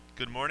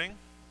Good morning.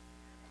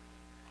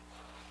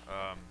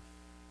 Um,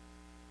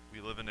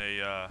 we live in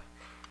an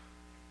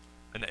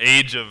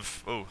age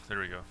of there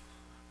we go.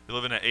 We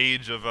live in an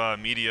age of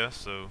media,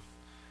 so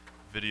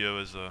video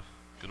is a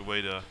good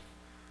way to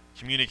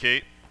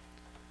communicate.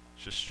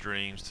 It's just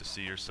strange to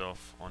see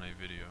yourself on a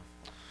video.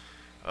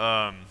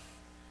 Um,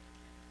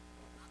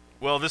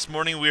 well, this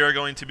morning we are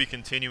going to be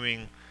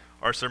continuing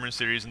our sermon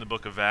series in the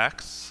book of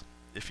Acts.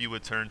 If you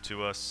would turn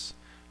to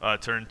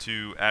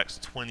Acts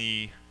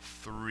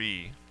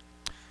 23.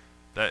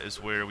 That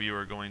is where we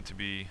are going to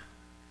be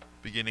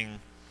beginning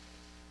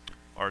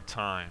our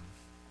time.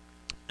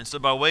 And so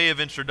by way of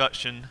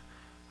introduction,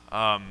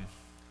 I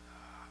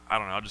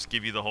don't know, I'll just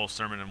give you the whole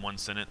sermon in one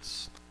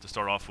sentence to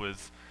start off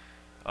with.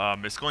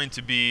 It's going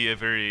to be a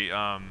very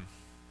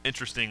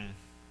interesting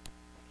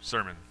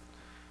sermon.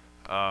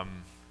 I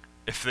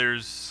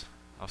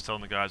was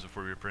telling the guys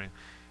before we were praying,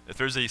 if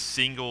there's a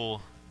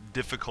single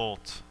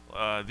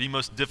the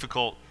most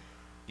difficult,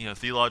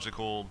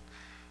 theological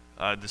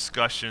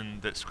discussion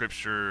that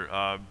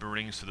Scripture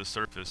brings to the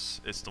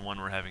surface, it's the one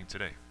we're having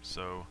today.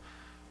 So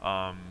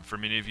for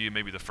many of you,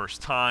 maybe the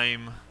first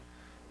time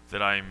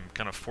that I'm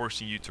kind of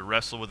forcing you to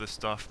wrestle with this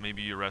stuff.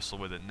 Maybe you wrestle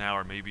with it now,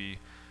 or maybe you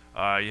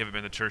haven't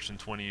been to church in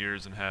 20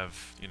 years and have,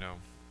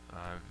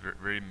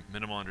 very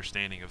minimal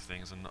understanding of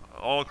things. And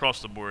all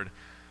across the board,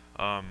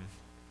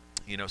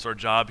 it's our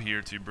job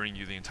here to bring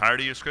you the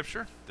entirety of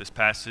Scripture. This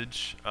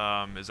passage,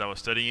 as I was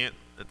studying it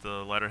at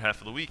the latter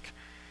half of the week,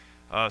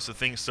 so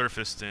things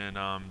surfaced, and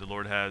the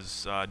Lord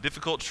has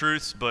difficult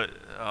truths, but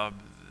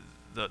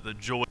the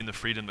joy and the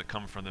freedom that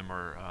come from them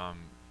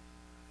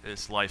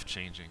it's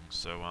life-changing.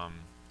 So,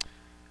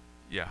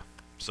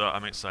 so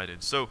I'm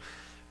excited. So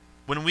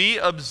when we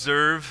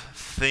observe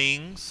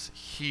things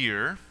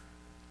here,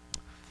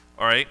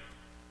 all right,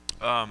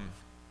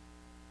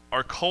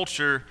 our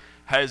culture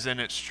has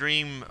an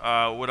extreme,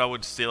 what I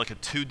would say, like a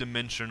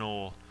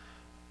two-dimensional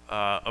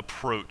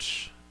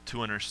approach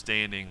to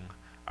understanding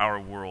our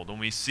world. When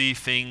we see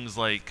things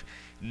like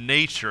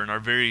nature in our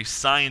very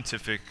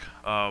scientific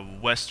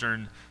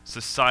Western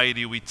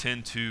society, we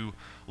tend to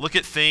look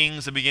at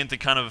things and begin to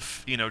kind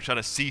of, try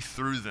to see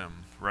through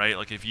them, right?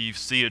 Like if you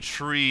see a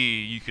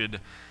tree, you could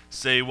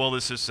say, well,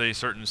 this is a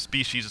certain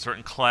species, a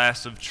certain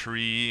class of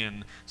tree,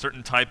 and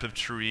certain type of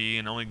tree,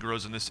 and only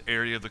grows in this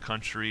area of the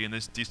country, and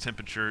these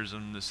temperatures,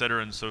 and et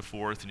cetera, and so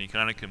forth, and you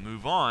kind of can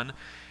move on.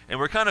 And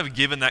we're kind of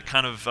given that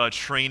kind of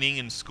training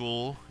in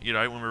school,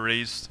 right, when we're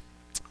raised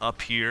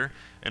up here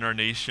in our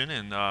nation,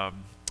 and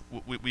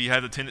we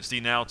have the tendency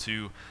now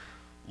to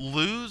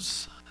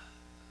lose,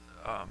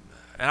 and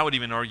I would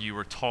even argue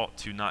we're taught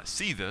to not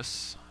see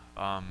this,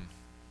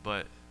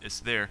 but it's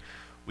there.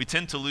 We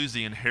tend to lose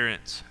the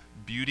inherent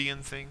beauty in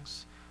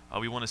things.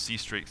 We want to see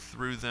straight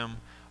through them.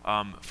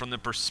 From the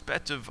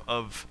perspective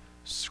of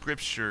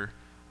Scripture,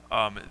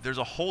 there's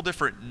a whole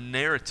different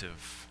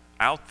narrative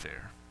out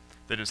there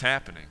that is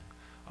happening.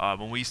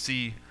 When we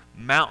see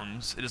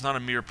mountains, it is not a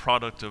mere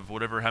product of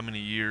how many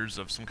years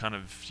of some kind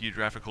of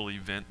geographical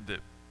event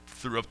that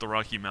threw up the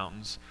Rocky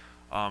Mountains.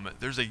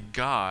 There's a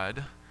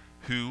God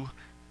who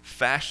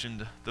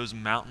fashioned those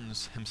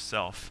mountains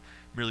himself,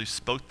 merely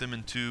spoke them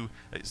into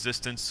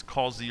existence,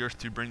 caused the earth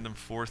to bring them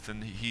forth,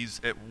 and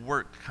he's at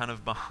work kind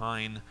of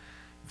behind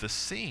the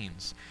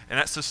scenes. And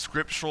that's a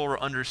scriptural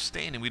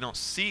understanding. We're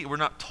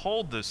not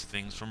told those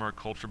things from our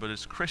culture, but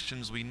as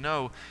Christians we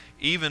know,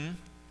 even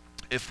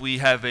if we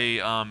have a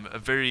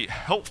very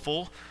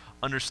helpful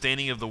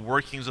understanding of the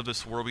workings of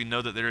this world, we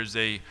know that there is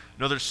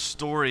another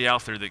story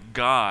out there that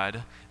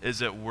God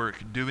is at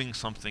work doing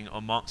something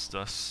amongst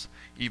us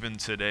even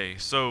today.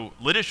 So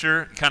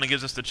literature kind of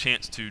gives us the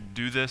chance to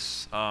do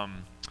this.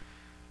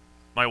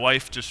 My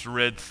wife just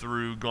read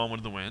through Gone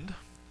with the Wind,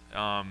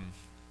 and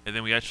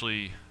then we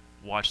actually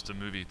watched the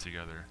movie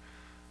together.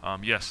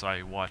 Yes,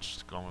 I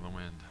watched Gone with the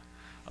Wind.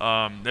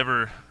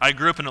 I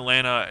grew up in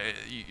Atlanta.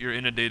 You're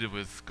inundated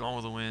with Gone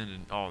with the Wind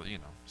and all,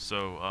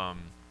 so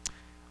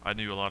I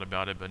knew a lot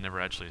about it, but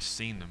never actually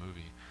seen the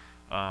movie.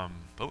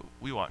 But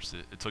we watched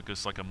it. It took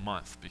us like a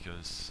month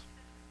because,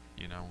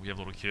 we have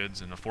little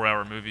kids, and a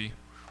 4-hour movie,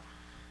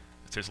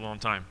 it takes a long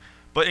time.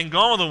 But in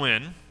Gone with the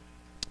Wind,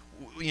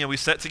 we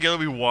sat together,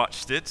 we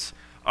watched it.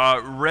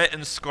 Rhett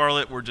and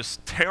Scarlett were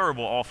just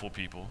terrible, awful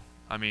people.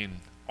 I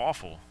mean,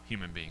 awful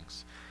human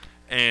beings.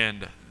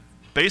 And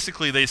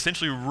basically, they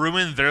essentially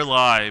ruined their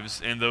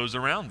lives and those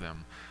around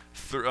them.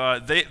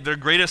 Their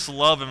greatest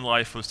love in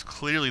life was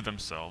clearly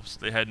themselves.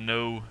 They had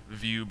no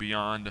view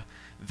beyond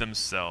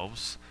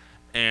themselves,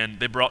 and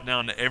they brought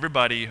down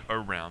everybody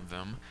around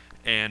them.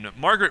 And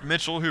Margaret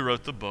Mitchell, who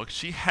wrote the book,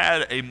 she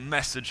had a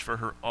message for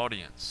her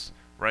audience,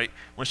 right?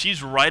 When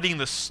she's writing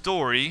the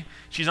story,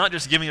 she's not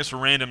just giving us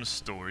random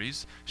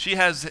stories. She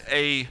has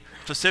a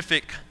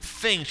specific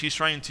thing she's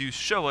trying to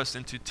show us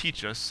and to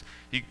teach us.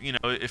 You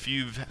know, if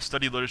you've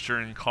studied literature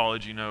in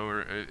college, you know,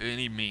 or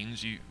any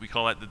means, we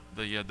call that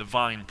the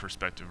divine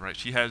perspective, right?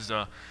 She has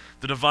the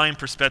divine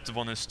perspective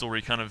on this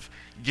story, kind of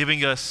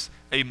giving us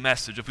a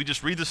message. If we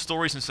just read the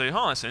stories and say,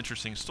 oh, that's an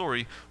interesting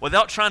story,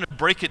 without trying to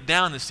break it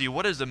down to see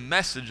what is the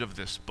message of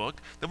this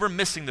book, then we're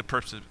missing the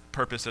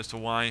purpose as to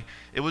why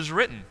it was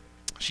written.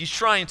 She's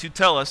trying to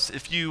tell us,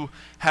 if you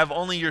have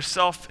only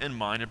yourself in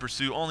mind and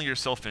pursue only your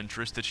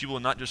self-interest, that you will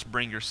not just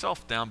bring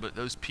yourself down, but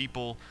those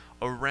people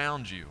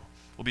around you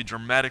will be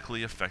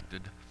dramatically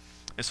affected.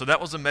 And so that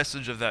was the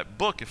message of that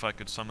book, if I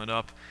could sum it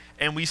up.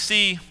 And we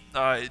see,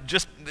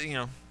 just, you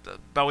know,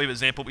 by way of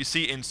example, we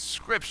see in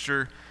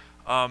Scripture,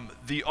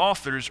 the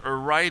authors are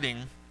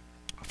writing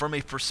from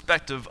a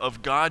perspective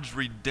of God's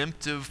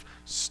redemptive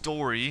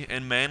story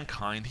in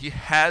mankind. He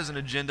has an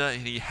agenda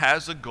and he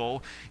has a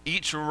goal.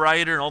 Each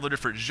writer and all the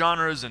different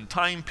genres and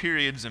time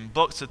periods and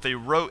books that they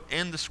wrote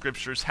in the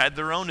Scriptures had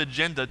their own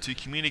agenda to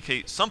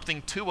communicate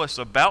something to us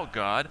about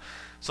God,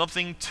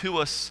 something to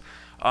us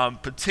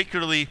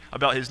particularly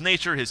about his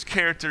nature, his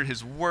character,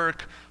 his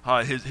work,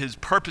 his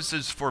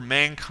purposes for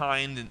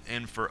mankind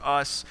and for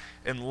us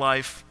in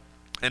life.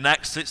 In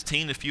Acts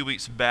 16, a few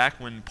weeks back,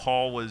 when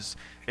Paul was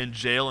in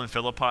jail in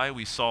Philippi,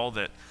 we saw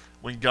that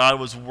when God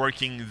was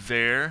working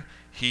there,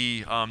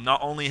 he not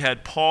only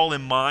had Paul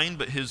in mind,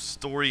 but his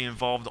story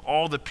involved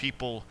all the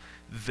people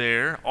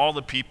there, all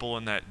the people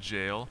in that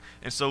jail.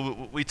 And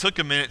so we took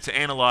a minute to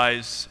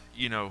analyze,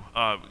 you know,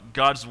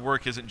 God's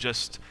work isn't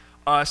just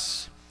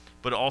us,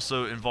 but it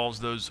also involves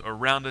those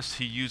around us.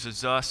 He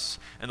uses us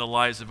and the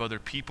lives of other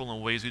people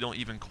in ways we don't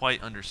even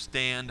quite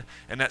understand.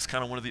 And that's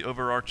kind of one of the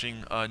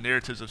overarching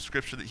narratives of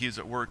Scripture, that he is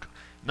at work,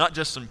 not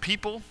just in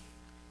people,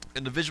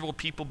 individual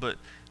people, but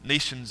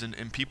nations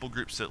and people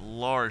groups at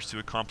large to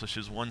accomplish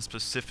his one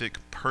specific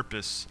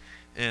purpose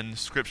in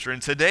Scripture.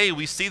 And today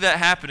we see that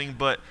happening,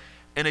 but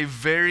in a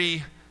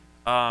very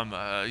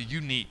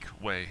unique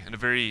way, in a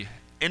very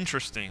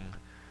interesting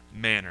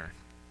manner.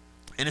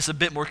 And it's a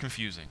bit more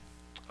confusing.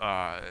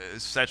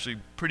 It's actually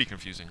pretty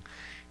confusing.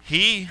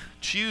 He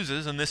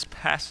chooses, in this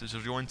passage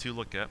we're going to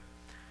look at,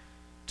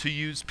 to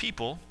use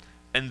people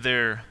and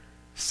their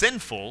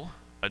sinful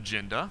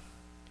agenda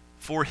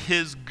for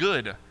his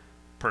good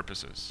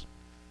purposes.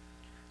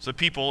 So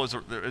people, as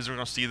we're going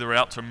to see, they're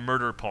out to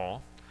murder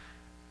Paul,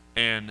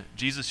 and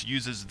Jesus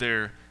uses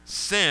their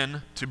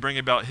sin to bring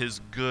about his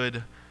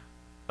good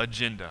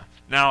agenda.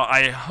 Now,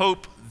 I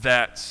hope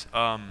that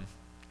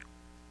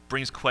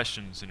brings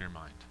questions in your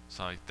mind.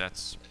 So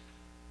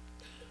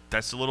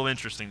that's a little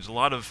interesting. There's a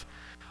lot of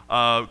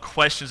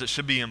questions that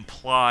should be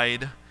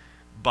implied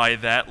by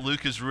that.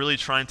 Luke is really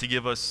trying to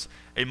give us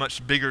a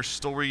much bigger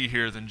story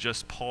here than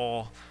just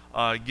Paul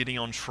getting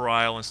on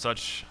trial and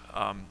such.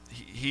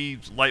 He,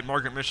 like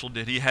Margaret Mitchell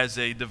did, he has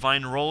a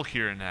divine role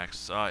here in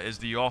Acts as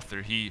the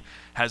author. He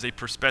has a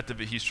perspective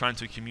that he's trying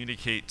to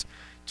communicate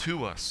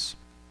to us.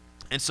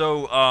 And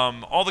so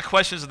all the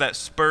questions that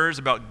spurs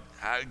about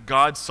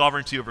God's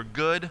sovereignty over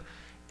good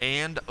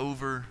and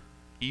over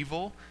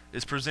evil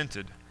is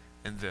presented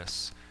in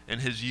this, in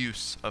his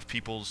use of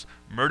people's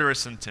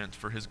murderous intent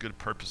for his good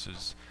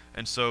purposes.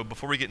 And so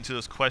before we get into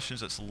those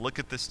questions, let's look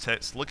at this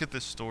text, look at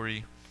this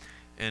story,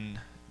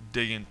 and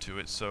dig into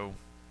it. So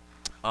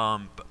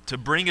to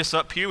bring us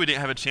up here, we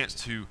didn't have a chance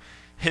to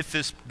hit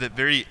this the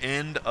very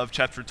end of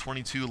chapter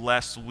 22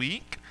 last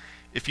week.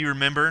 If you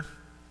remember,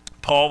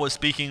 Paul was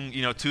speaking,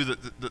 to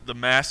the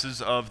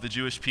masses of the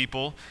Jewish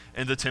people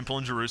in the temple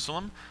in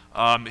Jerusalem.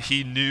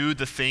 He knew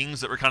the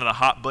things that were kind of the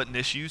hot button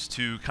issues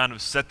to kind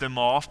of set them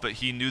off, but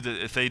he knew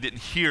that if they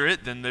didn't hear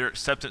it, then their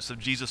acceptance of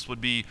Jesus would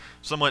be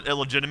somewhat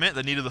illegitimate.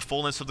 They needed the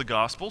fullness of the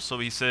gospel. So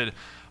he said,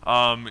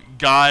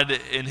 God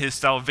in his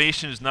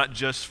salvation is not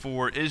just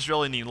for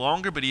Israel any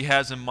longer, but he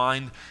has in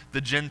mind the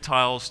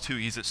Gentiles too.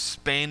 He's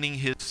expanding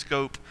his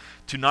scope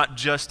to not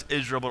just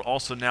Israel, but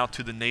also now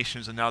to the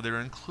nations, and now they're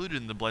included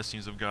in the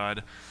blessings of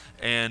God.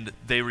 And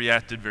they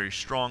reacted very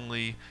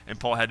strongly, and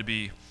Paul had to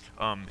be,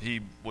 he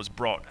was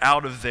brought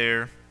out of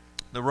there.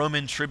 The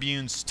Roman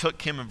tribunes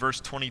took him in verse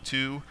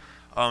 22,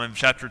 in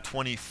chapter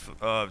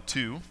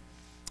 22.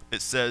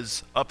 It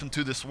says, up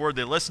unto this word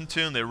they listened to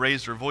him, they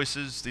raised their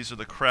voices. These are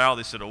the crowd.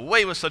 They said,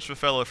 away with such a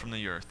fellow from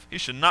the earth. He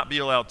should not be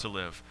allowed to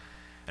live.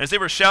 And as they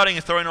were shouting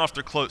and throwing off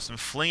their cloaks and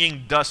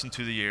flinging dust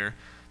into the air,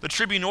 the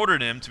tribune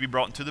ordered him to be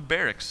brought into the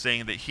barracks,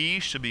 saying that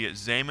he should be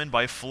examined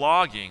by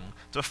flogging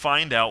to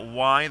find out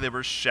why they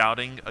were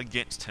shouting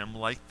against him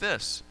like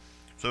this.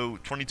 So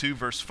 22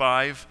 verse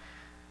 5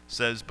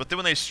 says, but then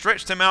when they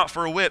stretched him out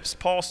for whips,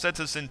 Paul said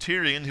to the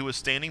centurion who was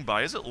standing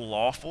by, is it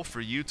lawful for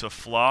you to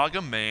flog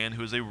a man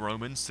who is a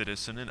Roman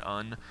citizen and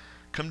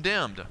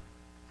uncondemned?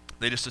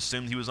 They just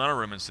assumed he was not a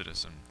Roman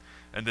citizen.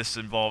 And this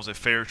involves a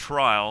fair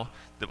trial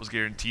that was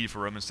guaranteed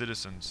for Roman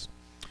citizens.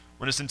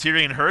 When the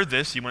centurion heard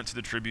this, he went to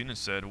the tribune and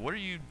said, what are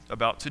you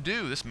about to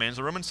do? This man's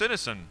a Roman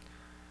citizen.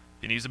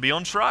 He needs to be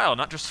on trial,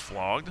 not just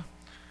flogged.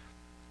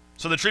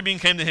 So the tribune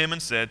came to him and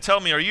said,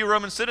 "Tell me, are you a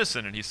Roman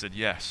citizen?" And he said,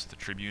 "Yes." The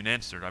tribune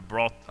answered, I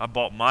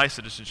bought my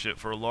citizenship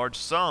for a large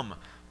sum."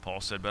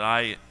 Paul said, "But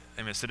I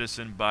am a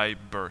citizen by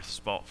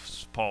birth."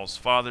 Paul's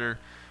father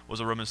was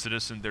a Roman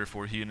citizen,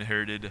 therefore he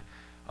inherited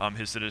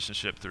his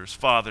citizenship through his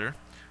father.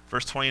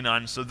 Verse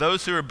 29, so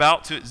those who were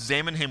about to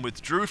examine him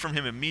withdrew from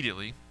him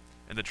immediately,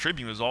 and the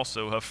tribune was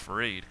also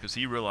afraid because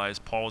he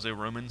realized Paul was a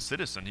Roman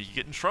citizen. He could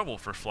get in trouble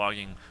for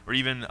flogging or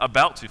even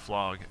about to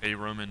flog a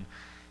Roman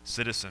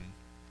citizen.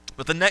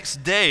 But the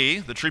next day,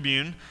 the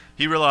tribune,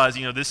 he realized,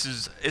 this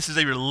is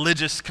a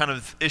religious kind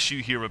of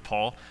issue here with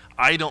Paul.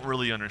 I don't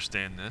really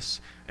understand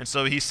this. And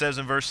so he says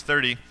in verse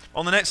 30,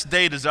 on the next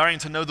day, desiring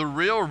to know the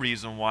real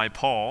reason why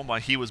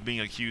he was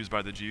being accused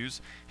by the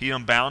Jews, he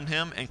unbound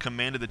him and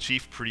commanded the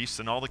chief priests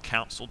and all the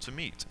council to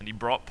meet. And he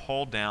brought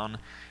Paul down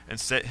and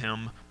set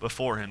him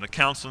before him. The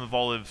council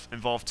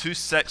involved two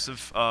sects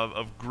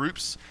of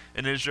groups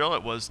in Israel.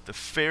 It was the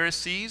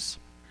Pharisees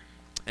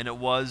and it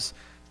was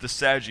the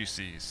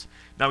Sadducees.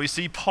 Now we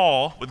see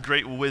Paul, with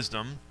great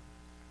wisdom,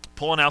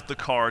 pulling out the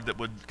card that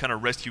would kind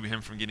of rescue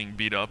him from getting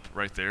beat up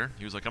right there.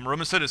 He was like, I'm a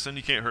Roman citizen,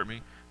 you can't hurt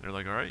me. They're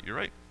like, all right, you're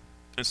right.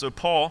 And so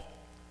Paul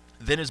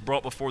then is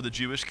brought before the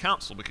Jewish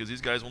council because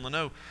these guys want to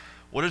know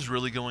what is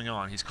really going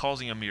on. He's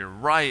causing a mere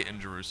riot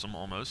in Jerusalem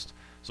almost.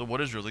 So what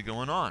is really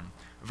going on?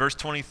 Verse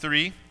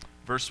 23,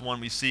 verse 1,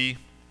 we see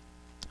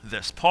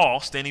this. Paul,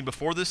 standing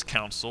before this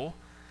council,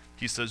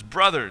 he says,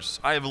 brothers,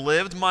 I have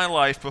lived my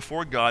life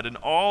before God in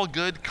all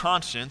good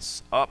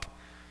conscience up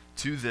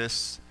to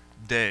this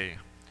day.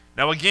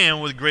 Now again,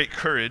 with great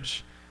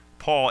courage,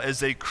 Paul,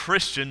 as a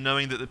Christian,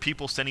 knowing that the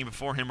people standing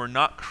before him were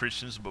not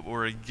Christians, but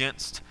were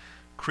against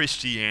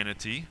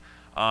Christianity,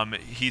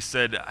 he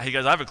said, hey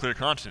guys, I have a clear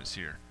conscience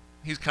here.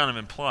 He's kind of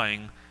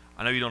implying,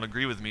 I know you don't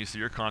agree with me, so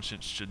your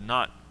conscience should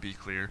not be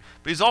clear.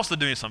 But he's also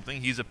doing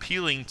something. He's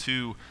appealing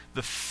to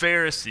the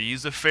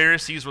Pharisees. The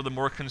Pharisees were the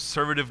more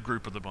conservative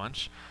group of the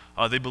bunch.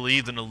 They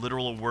believed in the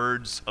literal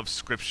words of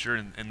Scripture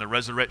and the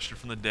resurrection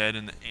from the dead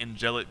and the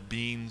angelic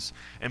beings.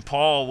 And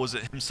Paul was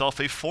himself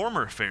a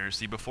former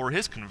Pharisee before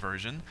his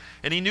conversion.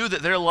 And he knew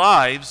that their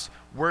lives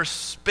were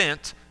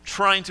spent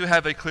trying to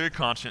have a clear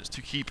conscience,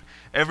 to keep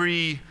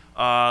every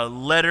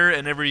letter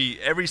and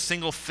every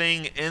single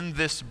thing in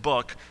this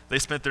book. They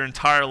spent their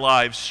entire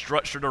lives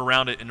structured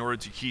around it in order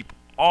to keep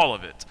all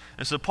of it.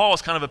 And so Paul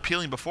is kind of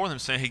appealing before them,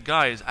 saying, hey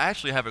guys, I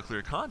actually have a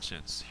clear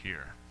conscience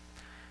here.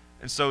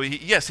 And so,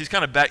 he's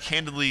kind of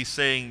backhandedly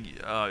saying,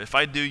 if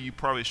I do, you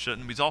probably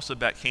shouldn't. But he's also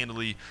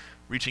backhandedly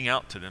reaching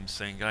out to them,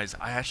 saying, guys,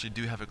 I actually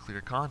do have a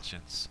clear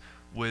conscience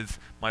with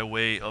my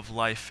way of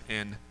life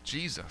in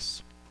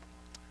Jesus.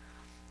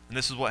 And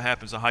this is what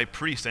happens. The high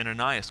priest,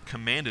 Ananias,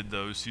 commanded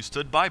those who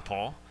stood by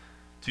Paul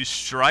to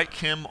strike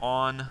him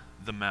on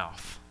the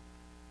mouth.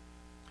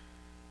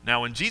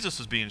 Now, when Jesus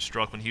was being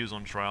struck, when he was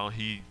on trial,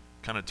 he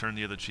kind of turned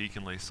the other cheek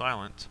and lay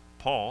silent.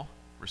 Paul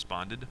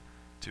responded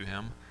to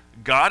him,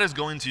 God is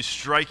going to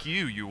strike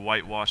you, you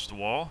whitewashed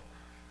wall.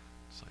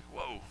 It's like,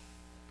 whoa.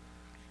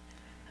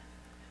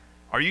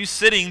 Are you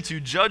sitting to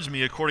judge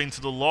me according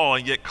to the law,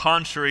 and yet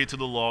contrary to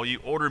the law you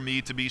order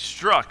me to be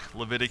struck?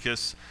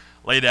 Leviticus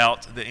laid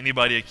out that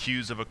anybody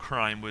accused of a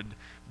crime would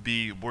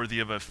be worthy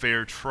of a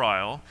fair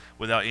trial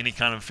without any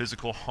kind of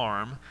physical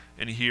harm.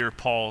 And here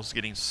Paul's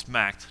getting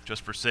smacked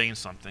just for saying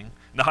something.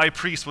 And the high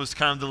priest was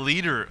kind of the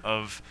leader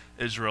of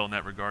Israel in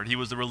that regard. He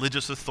was the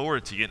religious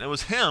authority, and it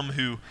was him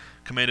who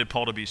commanded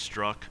Paul to be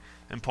struck.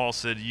 And Paul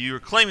said, you're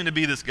claiming to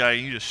be this guy,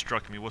 and you just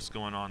struck me. What's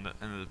going on?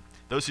 And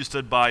those who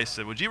stood by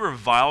said, would you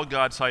revile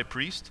God's high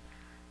priest?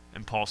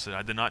 And Paul said,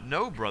 I did not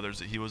know, brothers,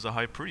 that he was a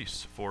high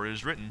priest, for it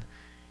is written,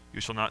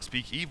 you shall not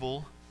speak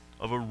evil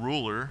of a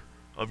ruler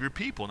of your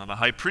people. Now the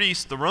high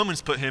priest, the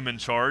Romans put him in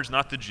charge,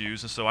 not the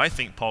Jews, and so I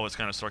think Paul was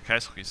kind of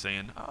sarcastically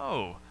saying,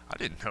 oh, I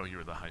didn't know you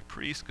were the high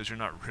priest, because you're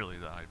not really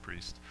the high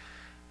priest.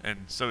 And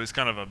so it's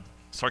kind of a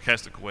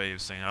sarcastic way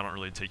of saying, I don't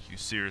really take you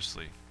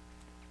seriously.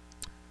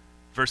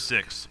 Verse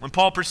 6, when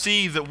Paul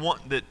perceived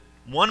that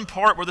one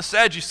part were the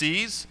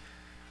Sadducees,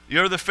 the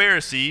other the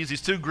Pharisees,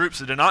 these two groups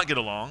that did not get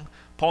along,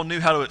 Paul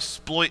knew how to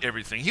exploit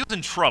everything. He was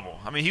in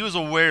trouble. I mean, he was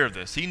aware of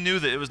this. He knew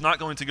that it was not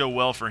going to go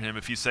well for him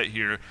if he sat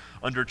here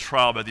under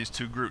trial by these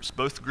two groups.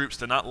 Both groups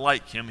did not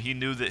like him. He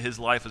knew that his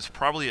life was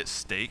probably at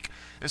stake.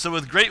 And so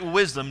with great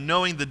wisdom,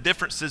 knowing the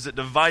differences that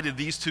divided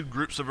these two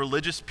groups of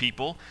religious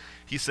people,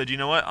 he said, you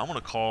know what, I want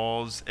to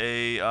cause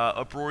a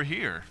uproar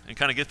here and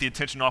kind of get the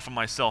attention off of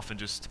myself and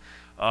just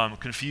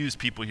confuse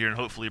people here and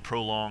hopefully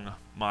prolong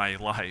my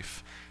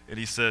life. And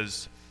he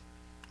says,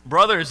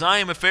 brothers, I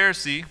am a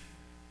Pharisee,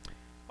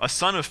 a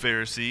son of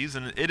Pharisees,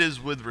 and it is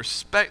with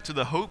respect to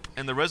the hope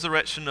and the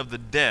resurrection of the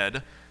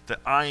dead that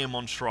I am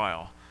on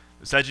trial.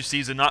 The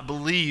Sadducees did not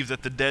believe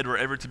that the dead were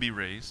ever to be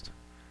raised.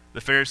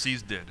 The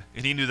Pharisees did,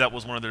 and he knew that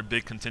was one of their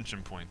big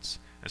contention points.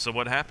 And so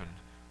what happened?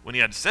 When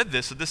he had said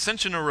this, a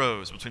dissension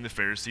arose between the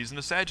Pharisees and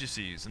the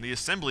Sadducees, and the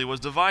assembly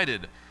was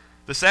divided.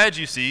 The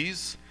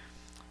Sadducees,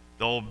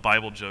 the old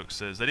Bible joke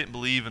says, they didn't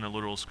believe in a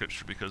literal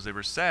scripture because they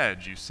were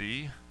sad, you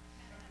see.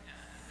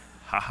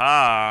 Ha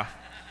ha.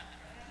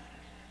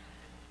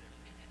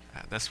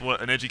 That's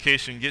what an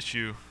education gets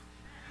you.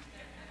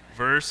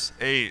 Verse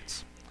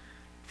 8.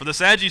 For the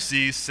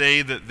Sadducees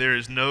say that there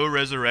is no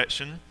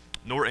resurrection,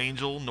 nor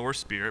angel, nor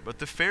spirit, but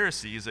the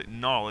Pharisees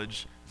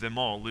acknowledge them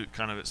all. Luke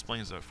kind of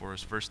explains that for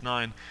us. Verse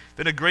 9.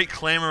 Then a great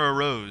clamor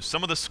arose.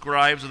 Some of the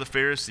scribes of the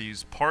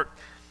Pharisees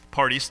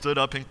party stood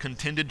up and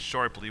contended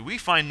sharply. We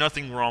find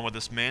nothing wrong with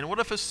this man. What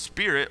if a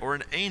spirit or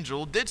an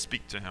angel did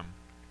speak to him?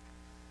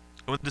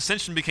 When the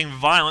dissension became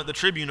violent, the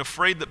tribune,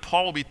 afraid that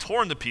Paul would be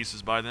torn to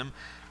pieces by them,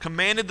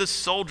 commanded the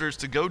soldiers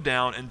to go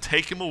down and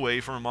take him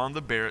away from among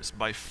the barracks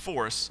by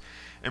force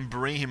and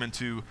bring him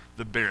into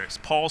the barracks.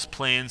 Paul's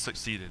plan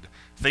succeeded.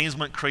 Things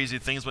went crazy,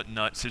 things went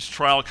nuts. His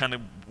trial kind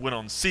of went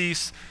on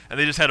cease, and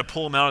they just had to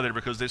pull him out of there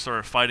because they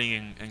started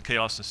fighting and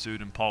chaos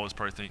ensued, and Paul was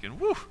probably thinking,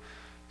 whew,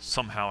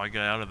 somehow I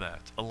got out of that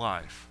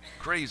alive.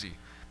 Crazy.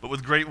 But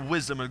with great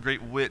wisdom and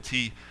great wit,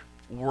 he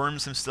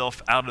worms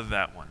himself out of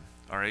that one.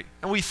 All right?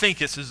 And we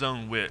think it's his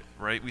own wit,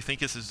 right? We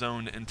think it's his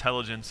own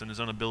intelligence and his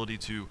own ability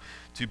to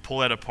pull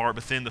that apart.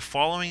 But then the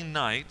following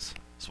night,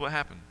 that's what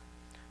happened.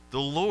 The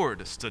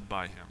Lord stood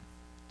by him.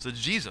 So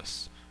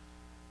Jesus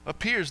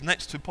appears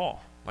next to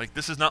Paul. Like,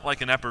 this is not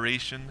like an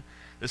apparition.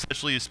 This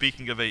actually is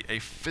speaking of a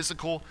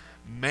physical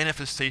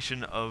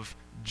manifestation of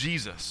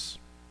Jesus.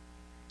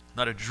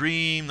 Not a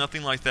dream,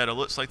 nothing like that. It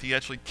looks like he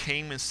actually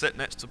came and sat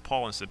next to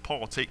Paul and said,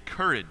 Paul, take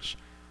courage.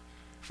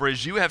 For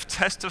as you have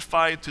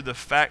testified to the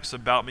facts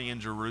about me in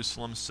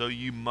Jerusalem, so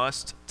you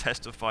must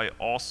testify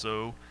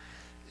also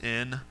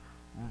in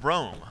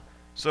Rome.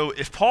 So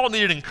if Paul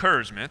needed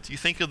encouragement, you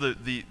think of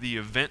the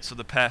events of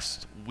the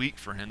past week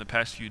for him, the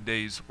past few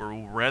days were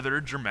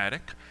rather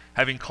dramatic,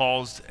 having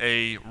caused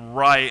a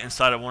riot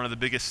inside of one of the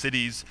biggest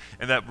cities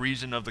in that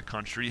region of the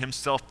country,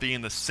 himself being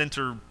the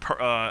center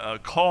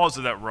cause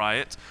of that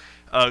riot,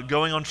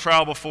 going on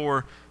trial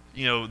before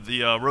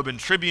the Roman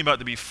tribune, about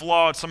to be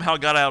flogged, somehow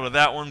got out of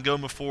that one,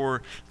 going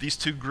before these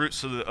two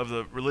groups of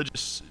the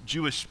religious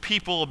Jewish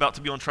people, about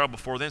to be on trial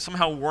before then,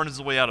 somehow wormed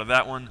his way out of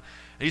that one.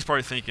 And he's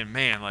probably thinking,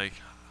 man, like,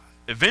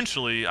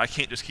 eventually I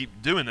can't just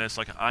keep doing this,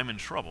 like, I'm in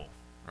trouble,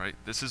 right?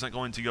 This isn't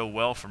going to go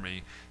well for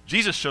me.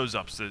 Jesus shows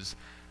up, says,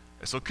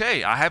 it's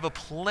okay, I have a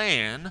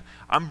plan.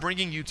 I'm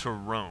bringing you to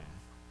Rome.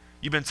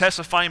 You've been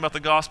testifying about the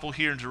gospel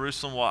here in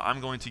Jerusalem, well, I'm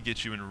going to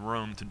get you in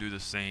Rome to do the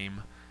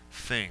same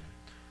thing.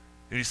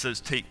 And he says,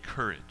 take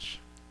courage.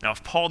 Now,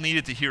 if Paul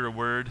needed to hear a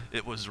word,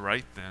 it was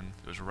right then.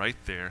 It was right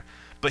there.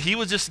 But he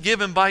was just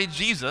given by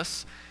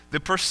Jesus the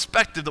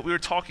perspective that we were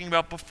talking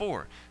about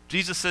before.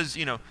 Jesus says,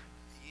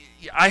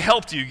 I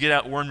helped you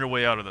worm your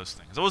way out of those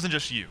things. It wasn't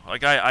just you.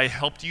 Like, I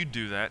helped you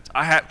do that.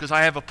 Because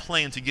I have a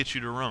plan to get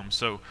you to Rome.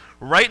 So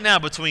right now,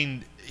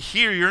 between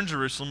here, you're in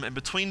Jerusalem, and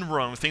between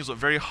Rome, things look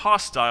very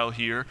hostile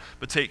here.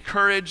 But take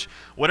courage.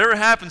 Whatever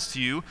happens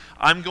to you,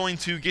 I'm going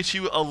to get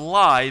you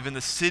alive in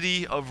the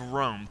city of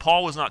Rome.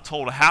 Paul was not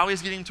told how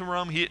he's getting to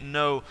Rome. He didn't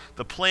know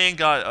the plan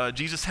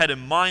Jesus had in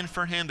mind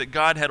for him, that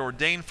God had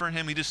ordained for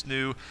him. He just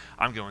knew,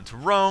 I'm going to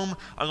Rome.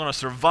 I'm going to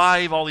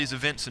survive all these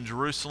events in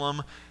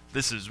Jerusalem.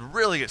 This is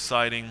really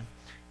exciting.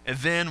 And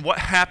then what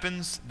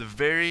happens the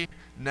very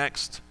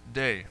next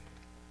day?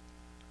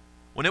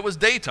 When it was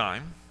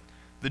daytime,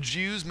 the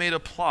Jews made a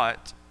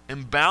plot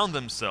and bound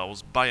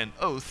themselves by an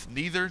oath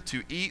neither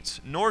to eat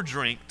nor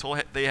drink till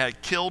they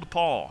had killed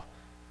Paul.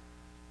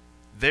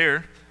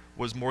 There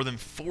was more than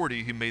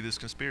 40 who made this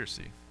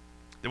conspiracy.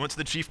 They went to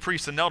the chief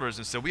priests and elders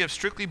and said, we have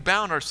strictly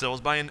bound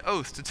ourselves by an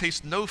oath to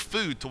taste no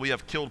food till we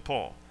have killed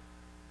Paul.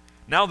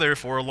 Now,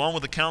 therefore, along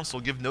with the council,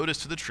 give notice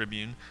to the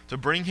tribune to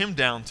bring him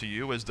down to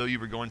you, as though you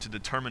were going to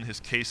determine his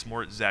case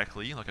more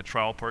exactly, like a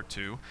trial part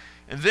 2.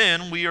 And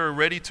then we are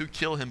ready to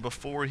kill him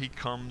before he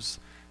comes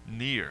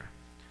near.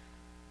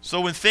 So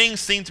when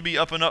things seem to be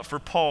up and up for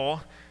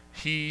Paul,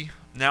 he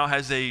now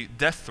has a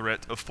death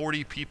threat of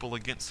 40 people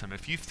against him.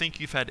 If you think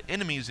you've had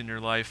enemies in your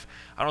life,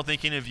 I don't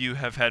think any of you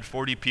have had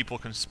 40 people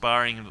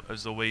conspiring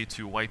as a way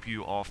to wipe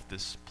you off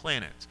this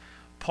planet.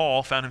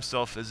 Paul found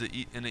himself in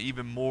an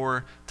even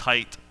more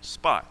tight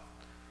spot.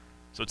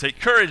 So take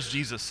courage,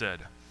 Jesus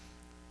said,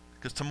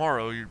 because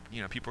tomorrow people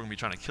are going to be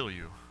trying to kill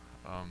you.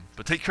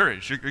 But take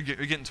courage. You're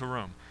getting to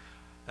Rome.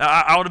 Now,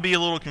 I would be a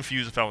little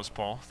confused if I was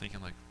Paul,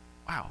 thinking like,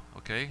 wow,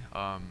 okay.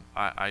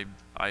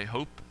 I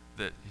hope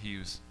that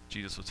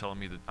Jesus was telling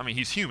me that. I mean,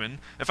 he's human.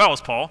 If I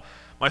was Paul,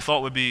 my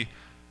thought would be,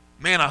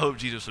 man, I hope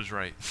Jesus was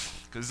right,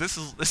 because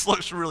this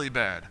looks really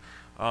bad.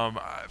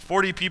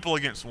 40 people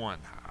against one.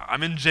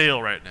 I'm in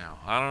jail right now.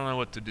 I don't know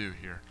what to do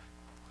here.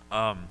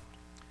 Now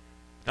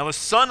the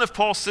son of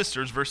Paul's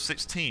sisters, verse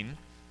 16,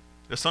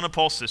 the son of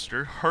Paul's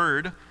sister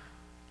heard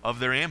of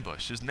their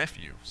ambush, his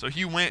nephew. So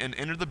he went and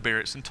entered the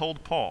barracks and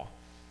told Paul.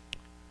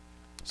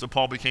 So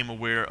Paul became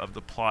aware of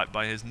the plot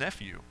by his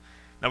nephew.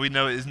 Now we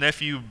know his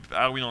nephew,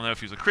 we don't know if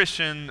he was a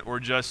Christian or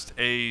just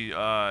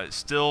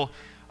still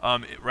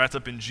wrapped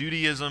up in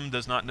Judaism,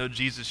 does not know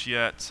Jesus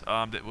yet.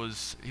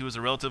 He was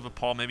a relative of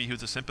Paul. Maybe he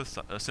was a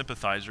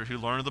sympathizer who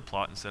learned of the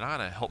plot and said, I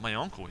gotta help my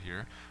uncle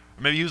here.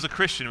 Or maybe he was a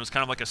Christian. It was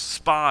kind of like a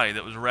spy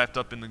that was wrapped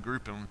up in the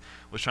group and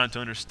was trying to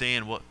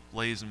understand what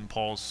lays in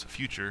Paul's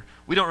future.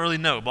 We don't really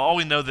know, but all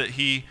we know that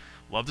he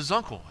loved his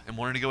uncle and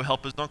wanted to go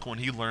help his uncle when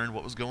he learned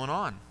what was going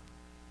on.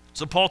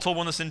 So Paul told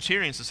one of the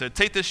centurions and said,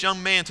 "Take this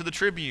young man to the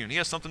tribune. He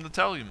has something to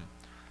tell him."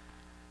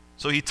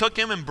 So he took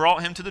him and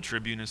brought him to the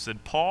tribune and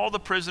said, "Paul the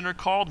prisoner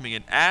called me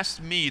and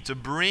asked me to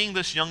bring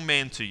this young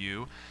man to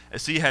you,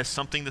 as he has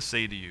something to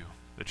say to you."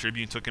 The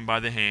tribune took him by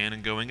the hand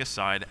and going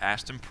aside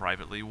asked him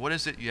privately, "What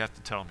is it you have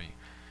to tell me?"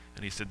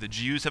 And he said, "The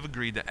Jews have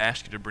agreed to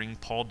ask you to bring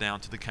Paul down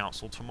to the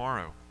council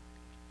tomorrow,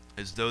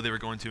 as though they were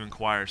going to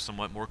inquire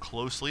somewhat more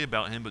closely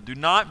about him, but do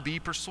not be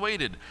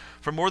persuaded.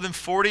 For more than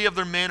 40 of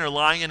their men are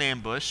lying in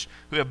ambush,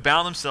 who have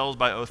bound themselves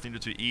by oath neither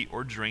to eat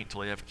or drink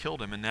till they have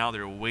killed him, and now they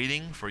are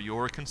waiting for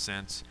your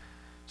consent."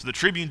 So the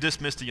tribune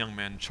dismissed the young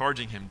man,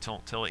 charging him,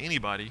 "Don't tell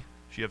anybody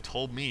you have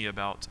told me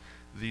about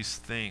these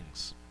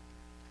things."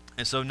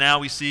 And so now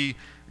we see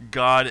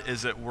God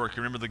is at work.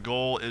 Remember, the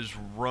goal is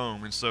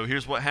Rome. And so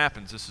here's what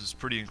happens. This is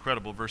pretty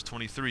incredible. Verse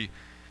 23.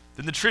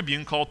 Then the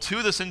tribune called two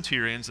of the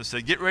centurions and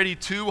said, "Get ready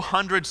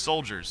 200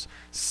 soldiers,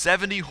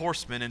 70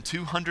 horsemen, and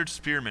 200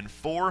 spearmen,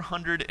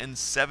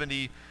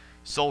 470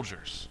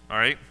 soldiers." All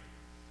right?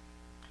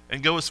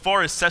 "And go as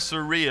far as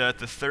Caesarea at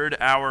the third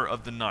hour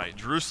of the night."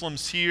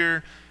 Jerusalem's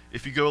here.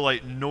 If you go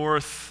like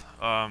north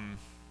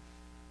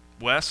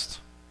west,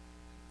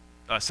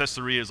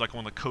 Caesarea is like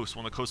one of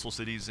the coastal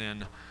cities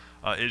in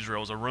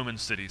Israel. Is a Roman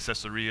city.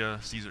 Caesarea,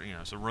 Caesar,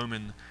 it's a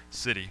Roman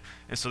city.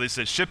 And so they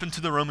said, "Ship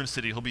into the Roman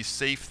city. He'll be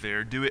safe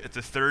there. Do it at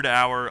the third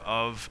hour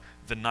of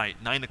the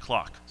night, 9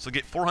 o'clock. So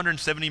get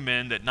 470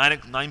 men at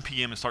 9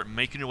 p.m. and start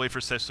making your way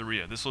for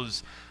Caesarea." This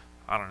was,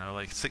 I don't know,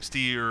 like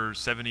 60 or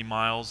 70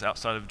 miles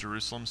outside of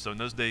Jerusalem. So in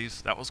those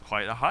days, that was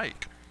quite a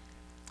hike.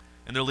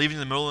 And they're leaving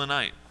in the middle of the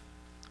night.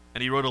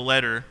 And he wrote a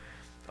letter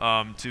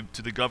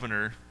to the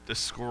governor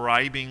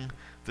describing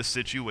the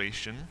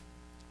situation.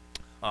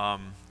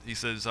 He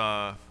says,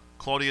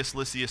 "Claudius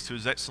Lysias to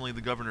his excellency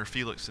the governor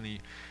Felix," and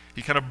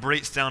he kind of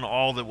breaks down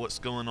all that what's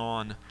going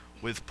on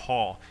with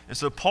Paul. And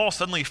so Paul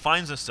suddenly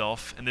finds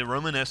himself in the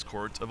Roman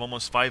escort of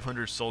almost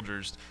 500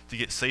 soldiers to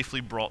get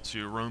safely brought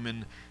to a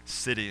Roman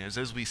city.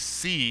 As we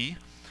see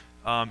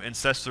in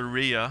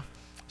Caesarea,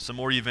 some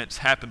more events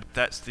happen, but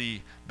that's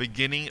the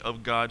beginning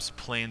of God's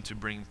plan to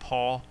bring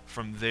Paul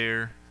from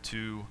there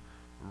to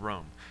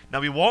Rome. Now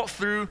we walk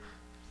through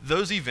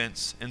those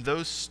events and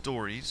those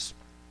stories,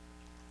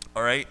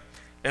 all right?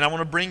 And I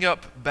want to bring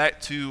up back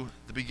to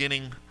the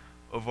beginning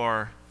of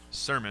our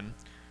sermon,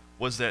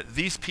 was that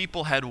these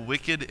people had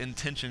wicked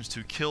intentions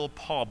to kill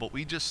Paul, but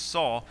we just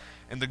saw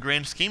in the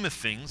grand scheme of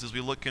things, as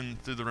we look in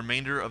through the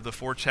remainder of the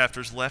 4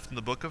 chapters left in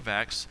the book of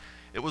Acts,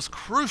 it was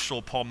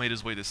crucial Paul made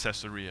his way to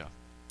Caesarea.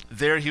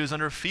 There he was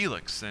under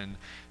Felix, and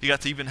he got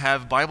to even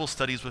have Bible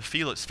studies with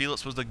Felix.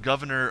 Felix was the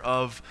governor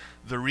of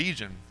the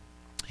region.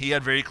 He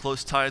had very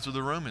close ties with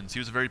the Romans. He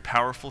was a very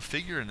powerful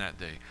figure in that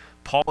day.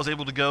 Paul was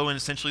able to go and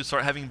essentially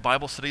start having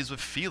Bible studies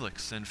with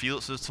Felix, and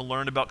Felix was to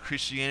learn about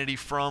Christianity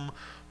from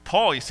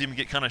Paul. You see him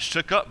get kind of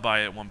shook up by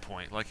it at one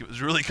point, like it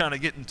was really kind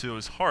of getting to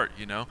his heart,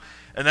 And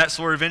that's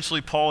where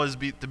eventually Paul is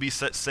to be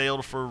set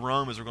sailed for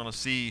Rome, as we're going to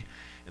see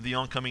in the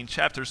oncoming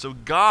chapter. So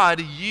God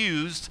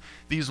used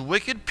these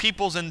wicked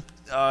people's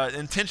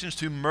intentions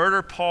to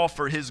murder Paul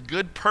for his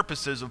good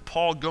purposes of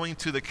Paul going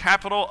to the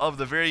capital of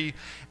the very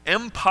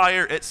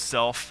empire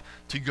itself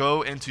to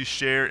go and to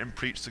share and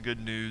preach the good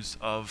news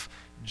of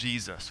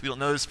Jesus. We don't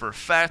know this for a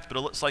fact, but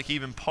it looks like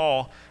even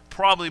Paul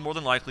probably more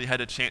than likely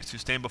had a chance to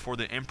stand before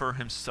the emperor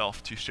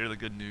himself to share the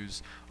good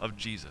news of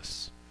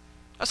Jesus.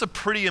 That's a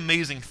pretty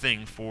amazing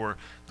thing for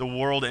the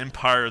world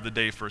empire of the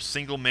day, for a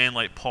single man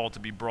like Paul to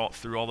be brought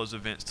through all those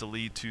events to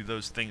lead to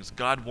those things.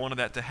 God wanted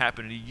that to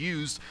happen, and he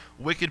used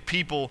wicked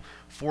people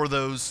for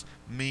those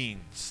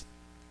means.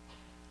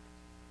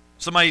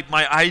 So my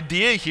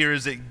idea here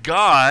is that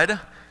God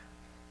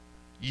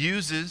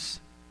uses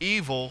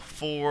evil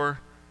for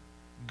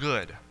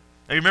good.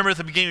 Now, remember at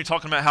the beginning we were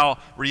talking about how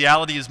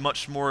reality is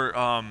much more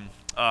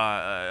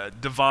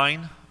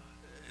divine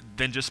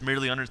than just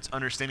merely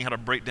understanding how to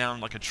break down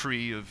like a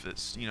tree of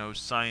its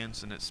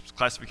science and its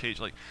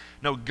classification.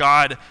 No,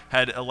 God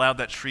had allowed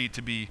that tree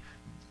to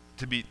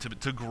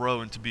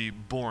grow and to be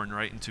born,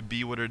 right, and to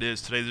be what it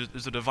is today.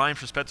 There's a divine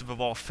perspective of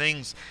all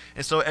things.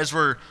 And so as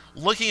we're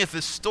looking at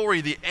this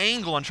story, the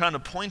angle I'm trying to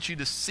point you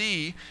to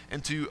see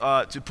and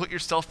to put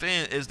yourself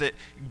in is that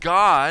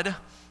God,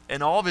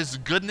 and all of his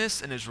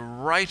goodness and his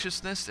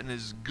righteousness and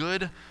his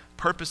good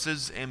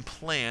purposes and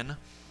plan,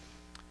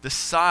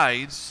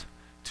 decides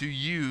to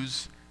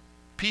use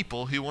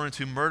people who wanted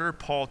to murder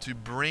Paul to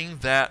bring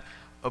that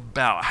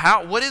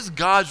about. What is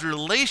God's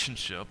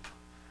relationship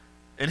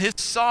and his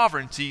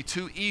sovereignty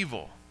to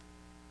evil?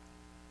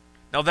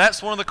 Now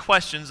that's one of the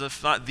questions,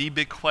 if not the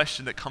big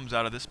question, that comes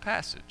out of this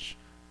passage,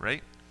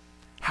 right?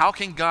 How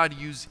can God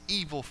use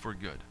evil for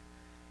good?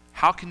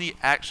 How can he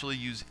actually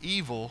use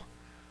evil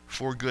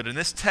for good? In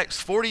this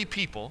text, 40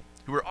 people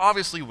who were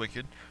obviously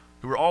wicked,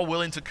 who were all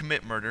willing to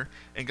commit murder,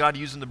 and God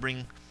used them to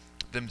bring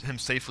him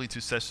safely to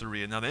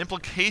Caesarea. Now the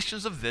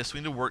implications of this we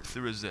need to work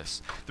through is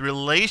this: the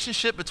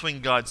relationship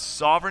between God's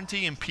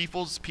sovereignty and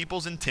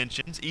people's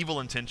intentions, evil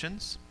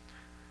intentions,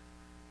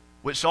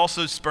 which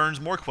also spurns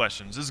more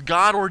questions. Is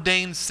God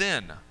ordained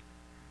sin?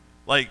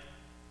 Like,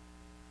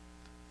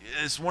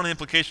 it's one of the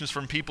implications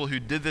from people who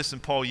did this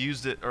and Paul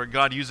used it, or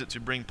God used it to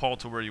bring Paul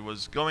to where he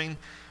was going.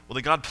 Well,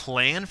 did God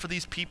plan for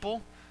these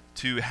people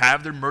to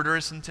have their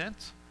murderous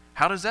intent?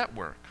 How does that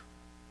work?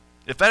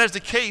 If that is the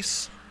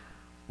case,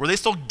 were they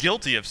still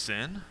guilty of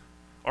sin?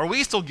 Are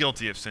we still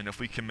guilty of sin if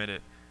we commit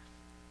it?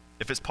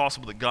 If it's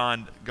possible that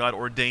God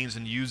ordains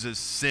and uses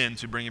sin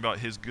to bring about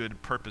his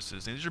good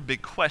purposes. And these are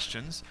big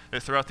questions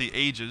that throughout the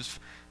ages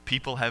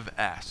people have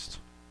asked,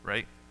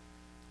 right?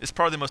 It's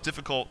probably the most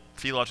difficult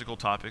theological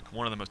topic,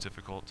 one of the most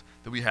difficult,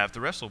 that we have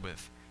to wrestle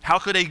with. How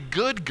could a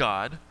good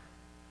God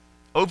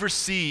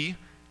oversee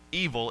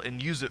evil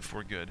and use it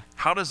for good?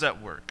 How does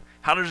that work?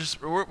 Where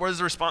does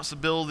the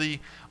responsibility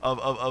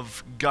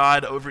of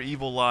God over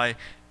evil lie?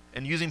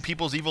 And using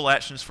people's evil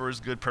actions for his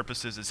good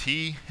purposes, is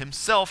he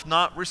himself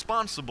not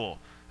responsible?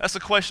 That's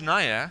the question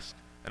I ask,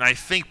 and I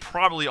think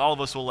probably all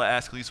of us will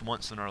ask at least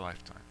once in our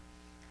lifetime,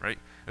 right?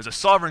 Is a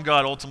sovereign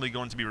God ultimately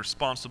going to be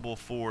responsible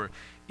for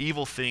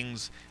evil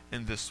things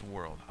in this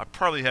world? I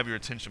probably have your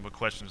attention with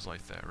questions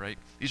like that, right?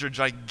 These are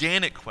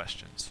gigantic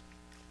questions,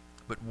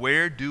 but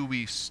where do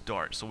we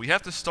start? So we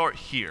have to start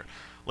here.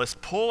 Let's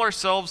pull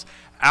ourselves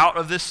out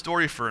of this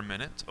story for a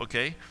minute,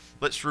 okay?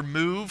 Let's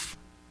remove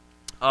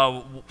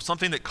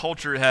something that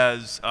culture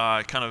has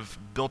kind of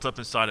built up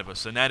inside of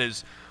us, and that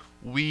is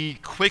we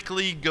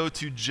quickly go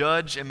to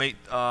judge and make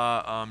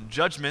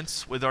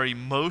judgments with our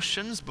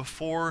emotions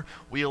before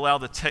we allow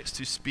the text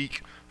to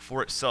speak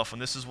for itself.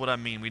 And this is what I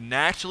mean. We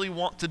naturally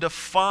want to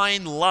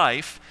define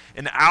life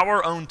in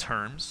our own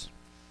terms.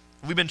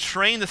 We've been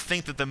trained to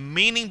think that the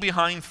meaning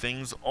behind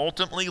things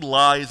ultimately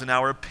lies in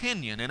our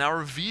opinion, in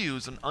our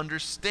views and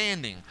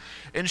understanding.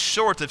 In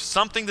short, if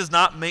something does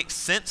not make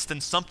sense,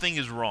 then something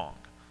is wrong.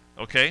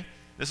 Okay?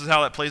 This is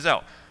how that plays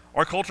out.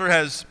 Our culture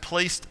has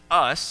placed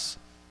us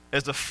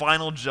as the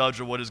final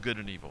judge of what is good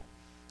and evil.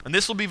 And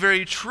this will be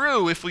very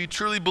true if we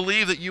truly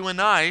believe that you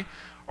and I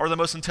are the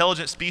most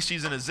intelligent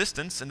species in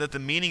existence and that the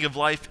meaning of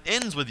life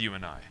ends with you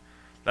and I.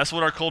 That's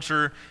what our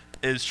culture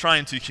is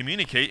trying to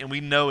communicate, and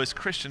we know as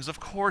Christians, of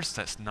course,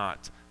 that's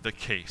not the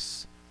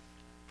case.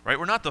 Right?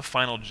 We're not the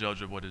final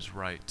judge of what is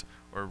right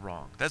or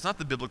wrong. That's not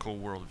the biblical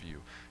worldview.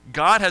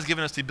 God has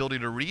given us the ability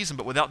to reason,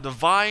 but without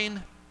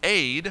divine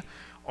aid,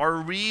 our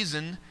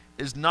reason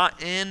is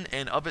not in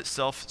and of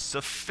itself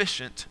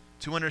sufficient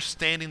to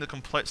understanding the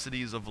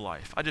complexities of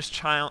life. I just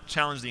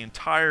challenge the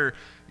entire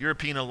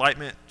European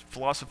Enlightenment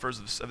philosophers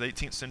of the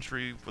 18th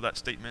century with that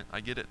statement.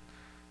 I get it.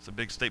 It's a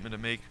big statement to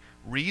make.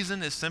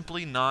 Reason is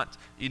simply not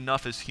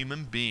enough as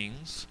human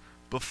beings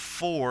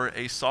before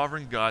a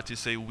sovereign God to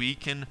say we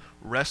can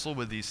wrestle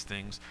with these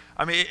things.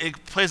 I mean,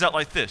 it plays out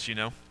like this, you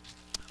know.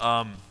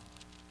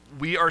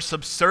 We are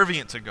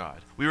subservient to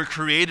God. We were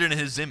created in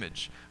his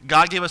image.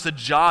 God gave us a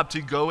job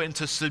to go and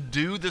to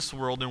subdue this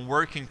world and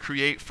work and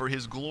create for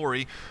his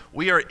glory.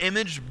 We are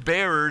image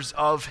bearers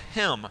of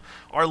him.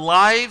 Our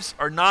lives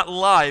are not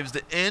lives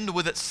that end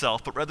with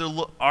itself, but rather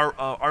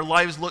our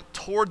lives look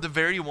toward the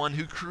very one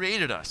who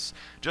created us,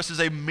 just as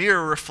a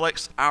mirror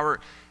reflects our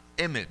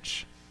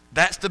image.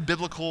 That's the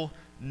biblical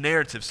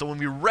narrative. So when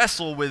we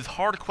wrestle with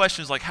hard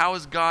questions like how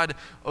does God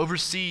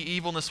oversee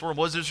evil in this world?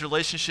 What is his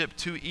relationship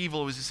to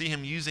evil? As you see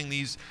him using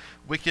these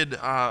wicked,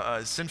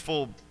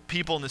 sinful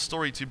people in this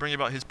story to bring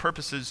about his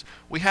purposes,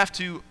 we have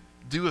to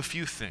do a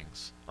few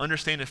things,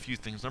 understand a few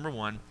things. Number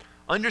one,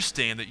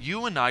 understand that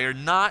you and I are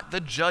not the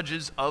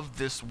judges of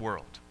this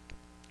world.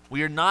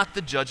 We are not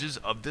the judges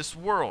of this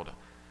world.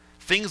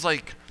 Things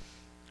like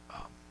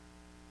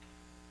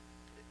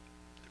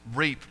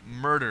rape,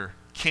 murder,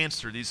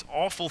 cancer, these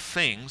awful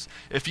things,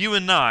 if you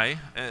and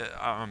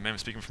I'm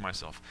speaking for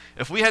myself,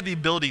 if we had the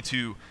ability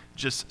to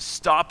just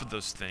stop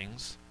those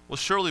things, well,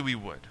 surely we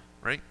would,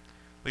 right?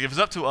 Like, if it's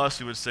up to us,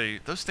 we would say,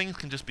 those things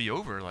can just be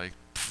over, like,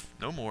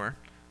 no more,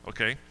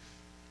 okay?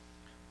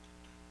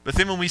 But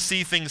then when we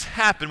see things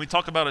happen, we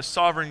talk about a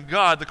sovereign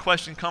God, the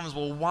question comes,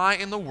 well, why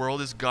in the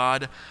world is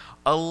God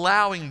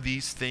allowing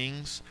these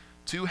things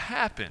to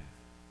happen?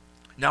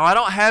 Now, I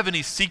don't have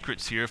any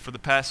secrets here for the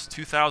past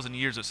 2,000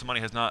 years that somebody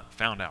has not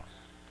found out.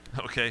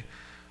 Okay,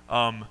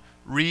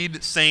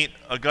 read Saint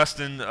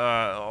Augustine,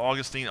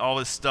 all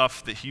this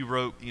stuff that he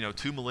wrote,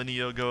 2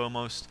 millennia ago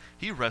almost.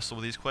 He wrestled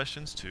with these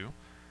questions too.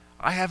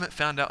 I haven't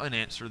found out an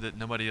answer that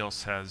nobody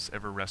else has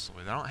ever wrestled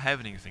with. I don't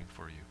have anything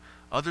for you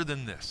other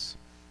than this.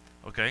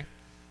 Okay,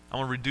 I'm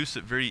going to reduce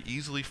it very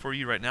easily for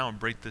you right now and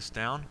break this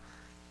down.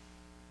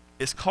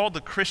 It's called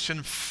the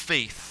Christian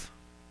faith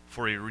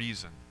for a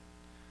reason.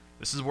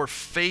 This is where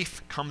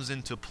faith comes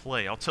into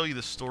play. I'll tell you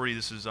the story.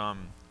 This is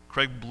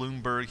Craig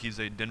Bloomberg. He's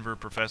a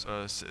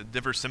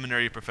Denver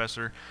Seminary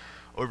professor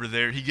over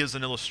there. He gives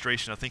an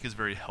illustration I think is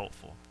very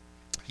helpful.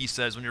 He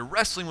says, when you're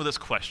wrestling with this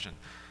question,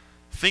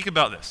 think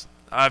about this.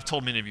 I've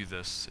told many of you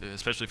this,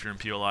 especially if you're in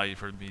PLI. You've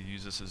heard me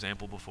use this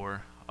example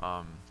before,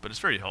 but it's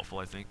very helpful,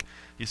 I think.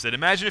 He said,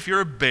 imagine if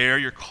you're a bear,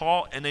 you're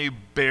caught in a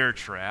bear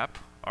trap,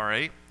 all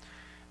right,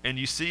 and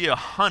you see a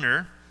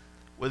hunter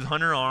with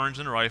hunter arms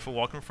and a rifle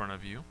walk in front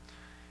of you,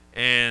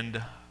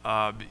 and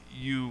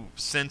you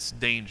sense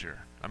danger.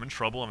 I'm in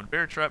trouble. I'm in a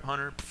bear trap,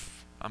 hunter.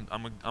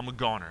 I'm a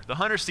goner. The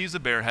hunter sees the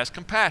bear, has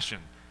compassion.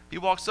 He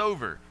walks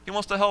over. He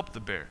wants to help the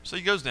bear. So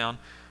he goes down,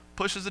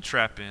 pushes the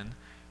trap in,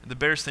 and the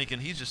bear's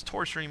thinking, he's just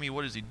torturing me.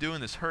 What is he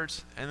doing? This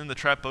hurts. And then the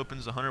trap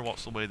opens. The hunter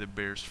walks away. The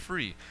bear's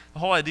free. The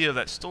whole idea of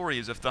that story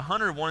is if the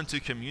hunter wanted to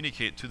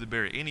communicate to the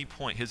bear at any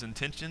point his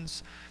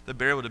intentions, the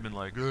bear would have been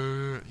like,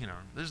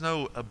 there's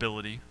no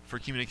ability for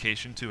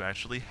communication to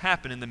actually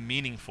happen in the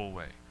meaningful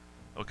way.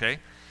 Okay?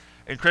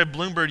 And Craig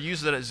Bloomberg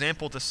uses that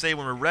example to say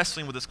when we're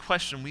wrestling with this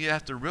question, we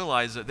have to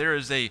realize that there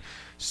is a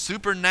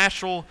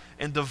supernatural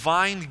and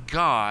divine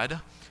God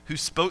who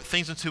spoke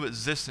things into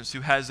existence,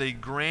 who has a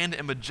grand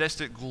and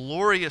majestic,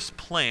 glorious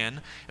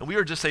plan, and we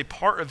are just a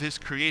part of his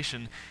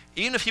creation.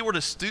 Even if he were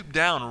to stoop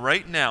down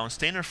right now and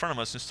stand in front of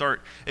us and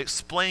start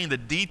explaining the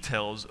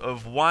details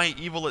of why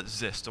evil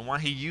exists and why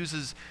he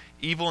uses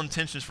evil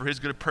intentions for his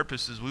good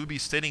purposes, we would be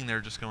sitting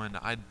there just going,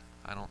 I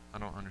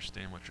don't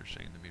understand what you're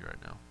saying to me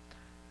right now.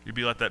 You'd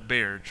be like that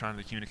bear trying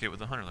to communicate with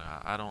the hunter. Like,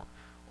 I don't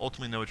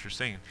ultimately know what you're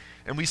saying.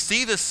 And we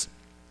see this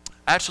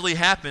actually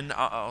happen.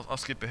 I'll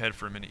skip ahead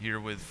for a minute here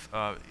with,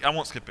 I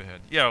won't skip ahead.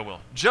 Yeah, I will.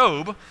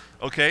 Job,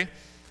 okay?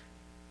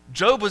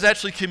 Job was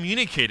actually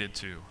communicated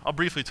to. I'll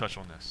briefly touch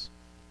on this.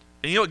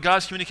 And you know what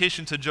God's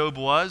communication to Job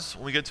was?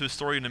 When we get to his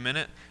story in a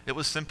minute, it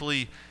was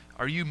simply,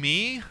 are you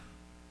me?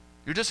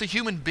 You're just a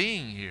human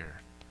being here.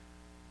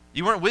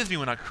 You weren't with me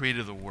when I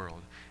created the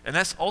world. And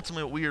that's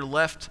ultimately what we are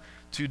left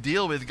to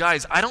deal with.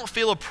 Guys, I don't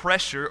feel a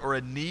pressure or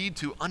a need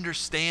to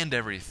understand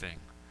everything.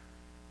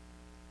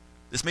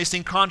 This may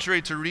seem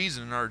contrary to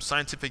reason in our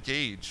scientific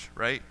age,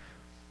 right?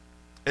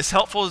 As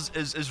helpful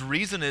as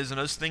reason is and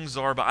those things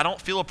are, but I don't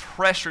feel a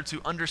pressure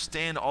to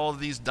understand all of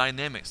these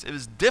dynamics. It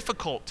is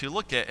difficult to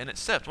look at and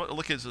accept. What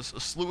look at is a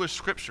slew of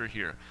scripture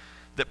here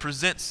that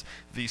presents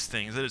these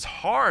things. It is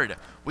hard.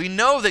 We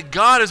know that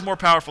God is more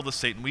powerful than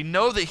Satan. We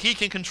know that he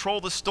can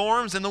control the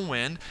storms and the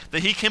wind,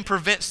 that he can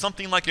prevent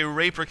something like a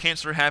rape or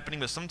cancer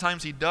happening, but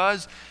sometimes he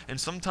does and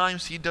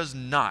sometimes he does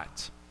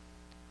not.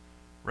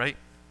 Right?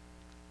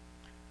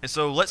 And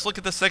so let's look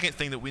at the second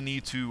thing that we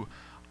need to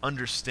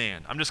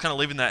understand. I'm just kind of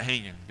leaving that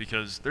hanging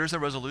because there's a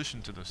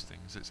resolution to those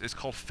things. It's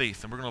called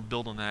faith, and we're going to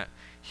build on that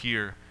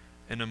here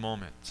in a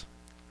moment.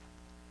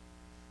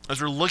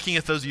 As we're looking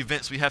at those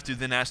events, we have to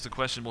then ask the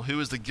question, well, who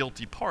is the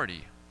guilty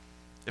party?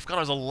 If God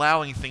is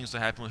allowing things to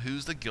happen, well,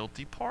 who's the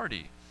guilty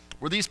party?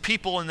 Were these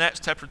people in Acts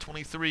chapter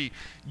 23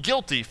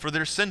 guilty for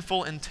their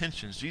sinful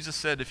intentions? Jesus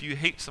said, if you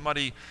hate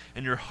somebody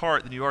in your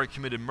heart, then you already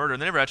committed murder.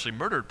 And they never actually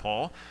murdered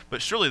Paul,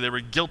 but surely they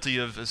were guilty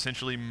of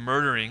essentially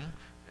murdering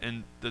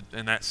in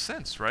that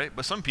sense, right?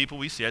 But some people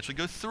we see actually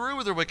go through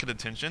with their wicked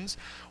intentions.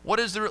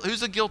 Who's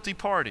the guilty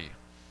party?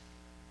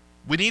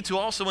 We need to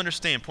also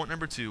understand, point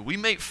number 2, we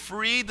make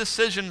free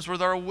decisions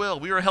with our will.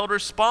 We are held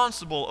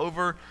responsible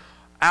over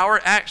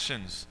our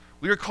actions.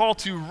 We are called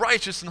to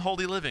righteous and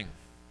holy living.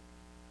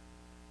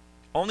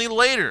 Only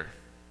later,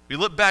 we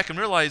look back and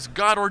realize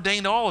God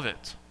ordained all of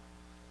it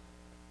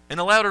and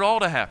allowed it all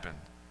to happen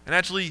and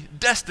actually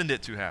destined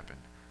it to happen.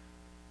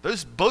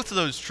 Both of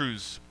those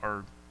truths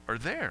are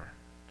there.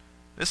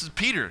 This is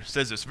Peter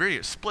says this very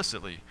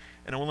explicitly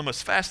in one of the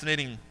most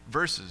fascinating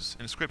verses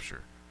in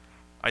Scripture,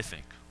 I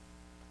think.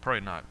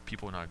 Probably not.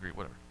 People will not agree.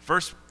 Whatever.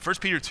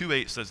 First Peter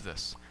 2:8 says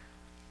this.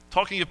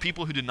 Talking of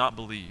people who did not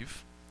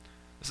believe,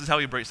 this is how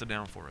he breaks it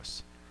down for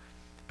us.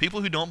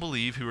 People who don't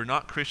believe, who are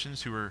not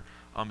Christians, who are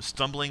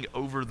stumbling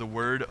over the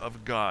word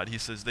of God. He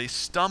says they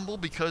stumble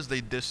because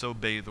they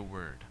disobey the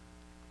word.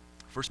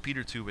 1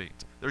 Peter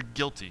 2:8. They're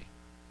guilty.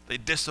 They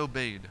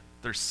disobeyed.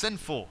 They're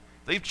sinful.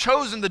 They've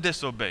chosen to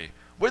disobey.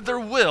 With their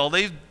will,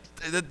 they've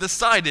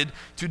decided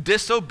to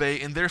disobey,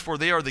 and therefore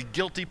they are the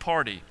guilty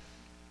party.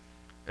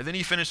 And then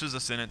he finishes the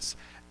sentence,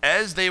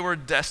 as they were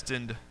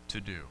destined to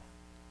do.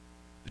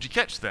 Did you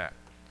catch that?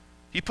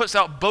 He puts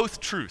out both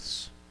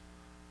truths.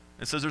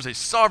 It says there's a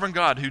sovereign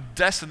God who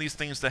destined these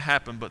things to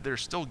happen, but they're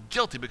still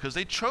guilty because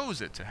they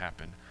chose it to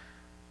happen.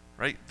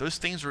 Right? Those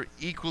things were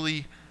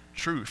equally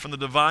true. From the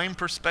divine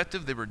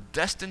perspective, they were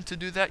destined to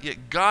do that,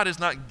 yet God is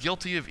not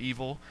guilty of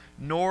evil,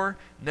 nor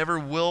never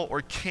will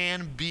or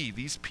can be.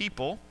 These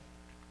people,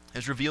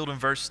 as revealed in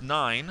verse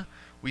 9,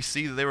 we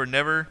see that they were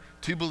never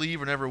to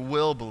believe or never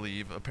will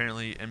believe,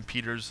 apparently, in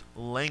Peter's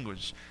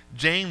language.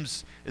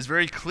 James is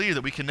very clear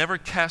that we can never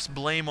cast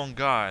blame on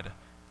God.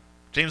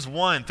 James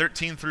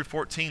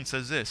 1:13-14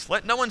 says this,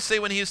 let no one say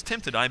when he is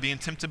tempted, I am being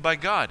tempted by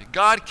God.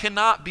 God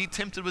cannot be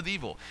tempted with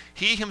evil.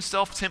 He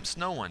himself tempts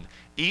no one.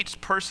 Each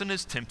person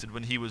is tempted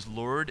when he was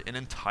lured and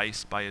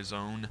enticed by his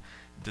own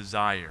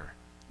desire.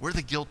 We're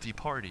the guilty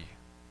party.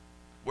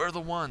 We're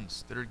the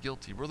ones that are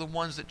guilty. We're the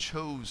ones that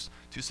chose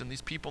to sin.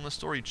 These people in the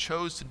story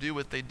chose to do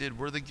what they did.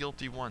 We're the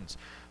guilty ones.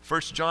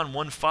 1 John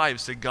 1:5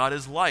 said God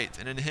is light,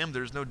 and in him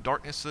there's no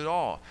darkness at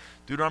all.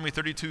 Deuteronomy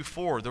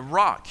 32:4, the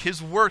rock,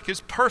 his work is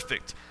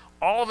perfect.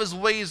 All of his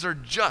ways are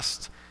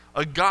just.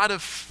 A God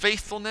of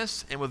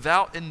faithfulness and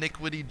without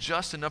iniquity,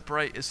 just and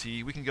upright is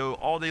he. We can go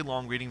all day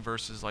long reading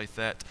verses like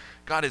that.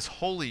 God is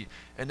holy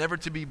and never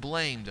to be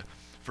blamed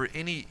for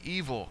any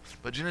evil.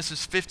 But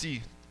Genesis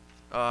 50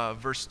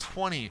 verse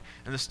 20,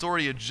 and the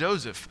story of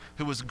Joseph,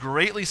 who was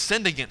greatly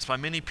sinned against by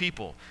many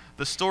people.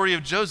 The story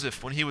of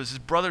Joseph when his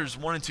brothers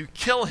wanted to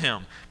kill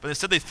him, but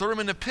instead they threw him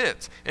in a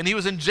pit, and he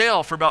was in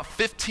jail for about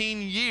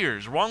 15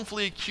 years,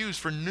 wrongfully accused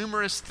for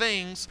numerous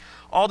things,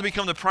 all to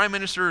become the prime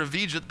minister of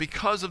Egypt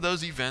because of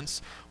those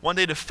events. One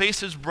day, to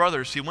face his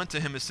brothers, he went to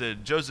him and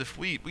said, Joseph,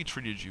 we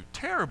treated you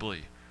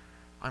terribly.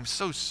 I'm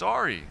so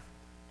sorry.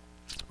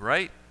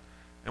 Right?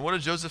 And what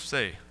did Joseph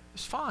say?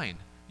 It's fine.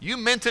 You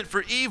meant it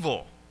for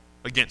evil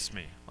against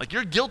me. Like,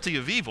 you're guilty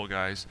of evil,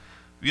 guys.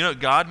 You know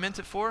what God meant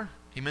it for?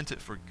 He meant it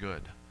for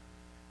good.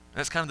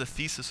 That's kind of the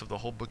thesis of the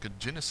whole book of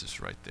Genesis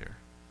right there.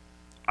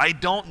 I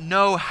don't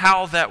know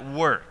how that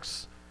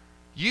works.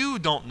 You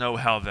don't know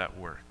how that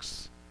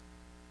works.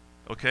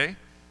 Okay?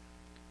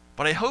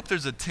 But I hope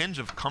there's a tinge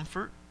of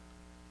comfort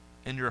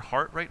in your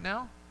heart right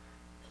now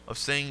of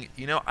saying,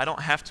 I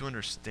don't have to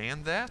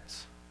understand that.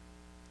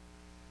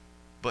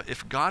 But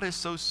if God is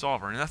so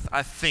sovereign, and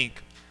I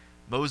think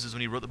Moses,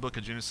 when he wrote the book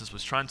of Genesis,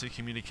 was trying to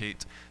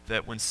communicate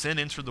that when sin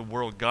entered the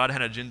world, God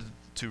had an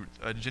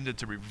agenda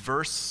to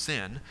reverse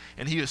sin,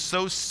 and he is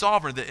so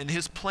sovereign that in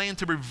his plan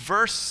to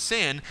reverse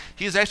sin,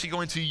 he is actually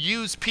going to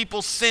use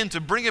people's sin to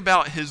bring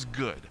about his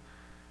good.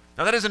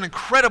 Now that is an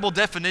incredible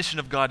definition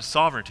of God's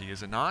sovereignty,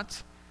 is it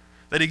not?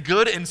 That a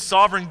good and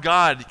sovereign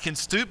God can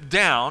stoop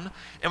down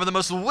and with the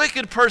most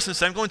wicked person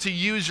say, I'm going to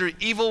use your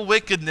evil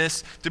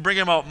wickedness to bring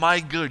about my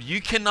good.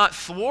 You cannot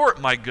thwart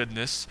my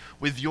goodness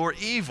with your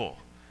evil.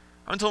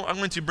 I'm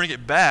going to bring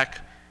it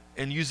back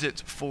and use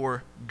it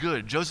for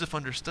good. Joseph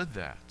understood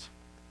that.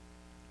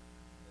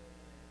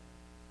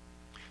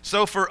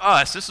 So for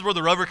us, this is where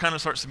the rubber kind of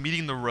starts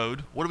meeting the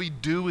road. What do we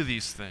do with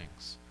these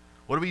things?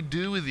 What do we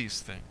do with these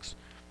things?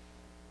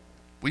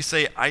 We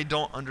say, I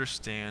don't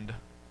understand.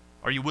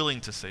 Are you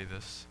willing to say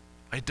this?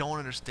 I don't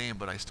understand,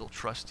 but I still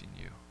trust in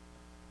you.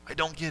 I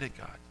don't get it,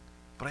 God,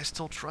 but I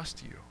still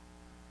trust you.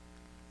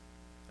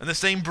 In the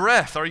same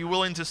breath, are you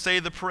willing to say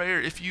the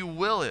prayer, if you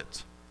will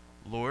it,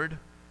 Lord?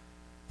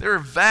 There are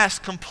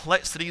vast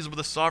complexities with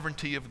the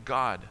sovereignty of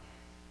God.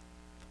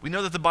 We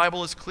know that the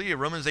Bible is clear.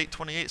 Romans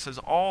 8:28 says,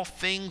 all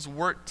things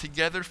work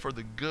together for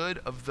the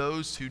good of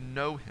those who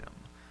know him.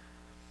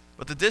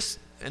 But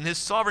and his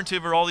sovereignty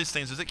over all these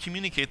things, does it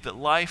communicate that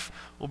life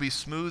will be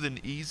smooth and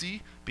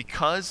easy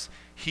because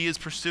he is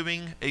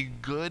pursuing a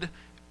good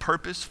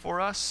purpose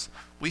for us?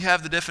 We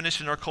have the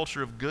definition in our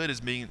culture of good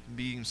as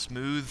being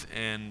smooth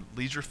and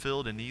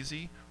leisure-filled and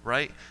easy,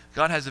 right?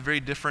 God has a very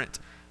different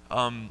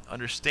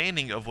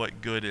understanding of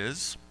what good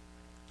is.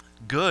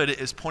 Good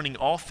is pointing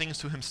all things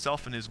to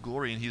himself and his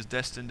glory, and he's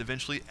destined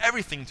eventually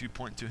everything to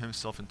point to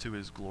himself and to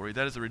his glory.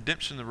 That is the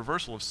redemption, the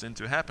reversal of sin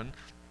to happen.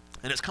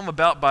 And it's come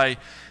about by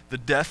the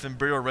death and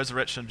burial and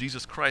resurrection of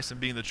Jesus Christ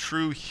and being the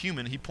true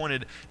human. He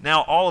pointed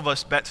now all of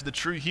us back to the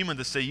true human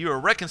to say, you are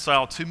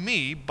reconciled to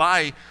me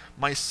by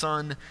my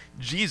son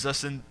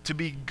Jesus. And to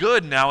be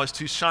good now is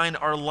to shine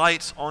our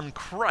lights on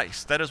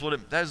Christ. That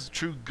is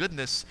true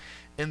goodness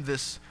in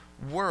this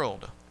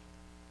world.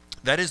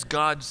 That is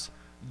God's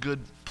good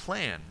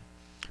plan.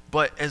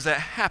 But as that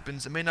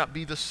happens, it may not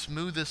be the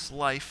smoothest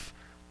life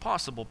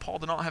possible. Paul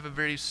did not have a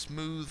very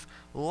smooth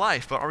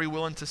life, but are we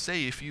willing to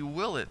say, if you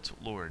will it,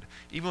 Lord,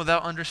 even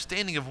without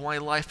understanding of why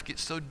life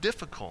gets so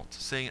difficult,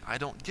 saying, I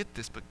don't get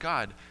this, but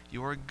God,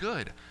 you are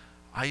good.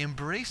 I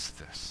embrace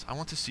this. I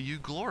want to see you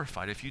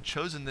glorified. If you've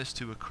chosen this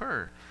to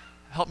occur,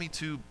 help me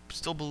to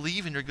still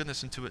believe in your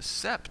goodness and to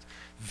accept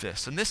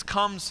this. And this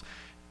comes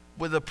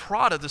with a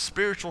product, the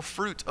spiritual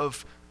fruit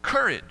of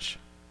courage.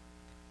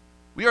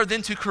 We are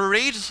then to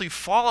courageously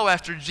follow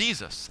after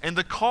Jesus and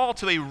the call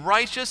to a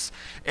righteous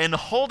and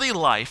holy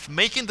life,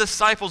 making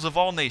disciples of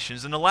all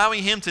nations and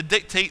allowing him to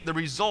dictate the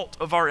result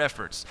of our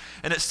efforts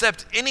and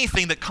accept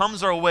anything that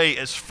comes our way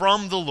as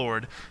from the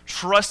Lord,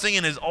 trusting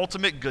in his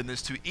ultimate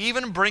goodness to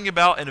even bring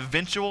about an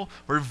eventual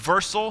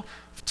reversal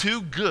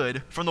to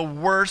good from the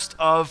worst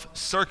of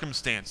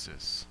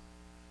circumstances.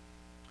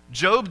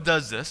 Job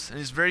does this, and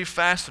it's very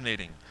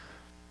fascinating.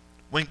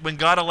 When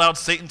God allowed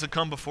Satan to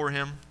come before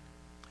him,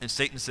 and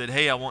Satan said,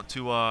 hey, I want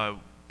to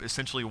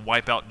essentially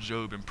wipe out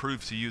Job and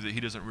prove to you that he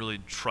doesn't really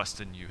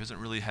trust in you, doesn't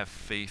really have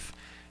faith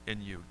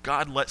in you.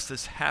 God lets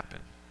this happen,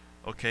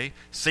 okay?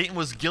 Satan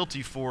was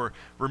guilty for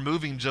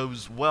removing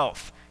Job's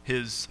wealth,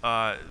 his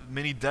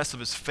many deaths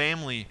of his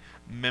family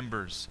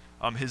members.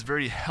 His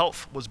very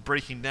health was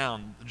breaking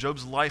down.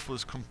 Job's life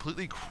was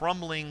completely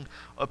crumbling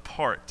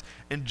apart.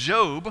 And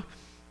Job,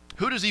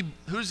 who does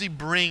he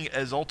bring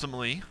as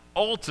ultimately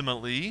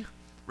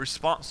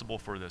responsible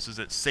for this? Is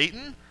it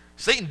Satan?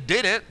 Satan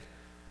did it.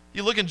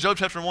 You look in Job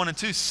chapter 1 and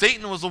 2,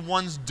 Satan was the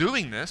ones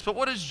doing this, but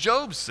what does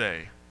Job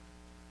say?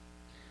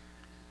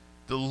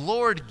 The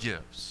Lord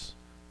gives,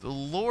 the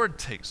Lord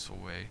takes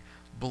away.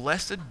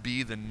 Blessed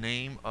be the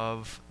name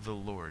of the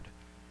Lord.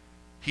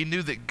 He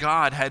knew that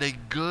God had a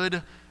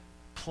good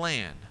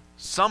plan,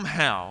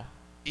 somehow,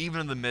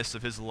 even in the midst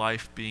of his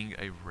life being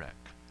a wreck.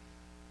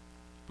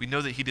 We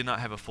know that he did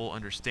not have a full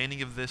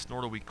understanding of this,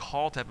 nor do we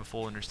call to have a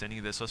full understanding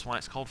of this. So that's why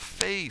it's called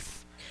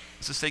faith.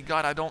 It's to say,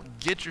 God, I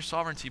don't get your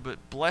sovereignty, but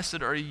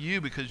blessed are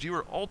you because you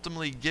are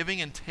ultimately giving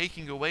and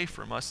taking away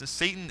from us. And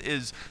Satan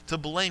is to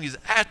blame. He's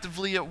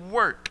actively at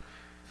work.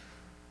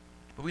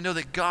 But we know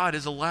that God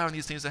is allowing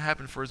these things to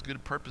happen for his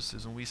good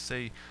purposes. And we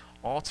say,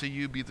 all to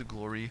you be the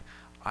glory.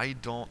 I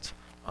don't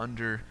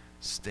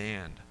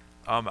understand.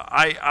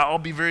 I'll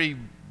be very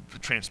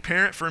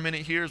transparent for a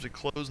minute here as we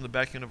close in the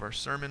back end of our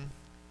sermon.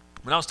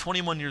 When I was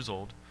 21 years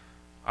old,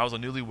 I was a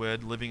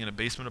newlywed living in a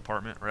basement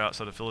apartment right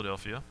outside of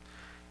Philadelphia,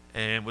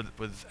 and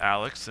with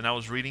Alex, and I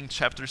was reading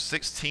chapter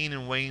 16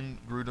 in Wayne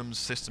Grudem's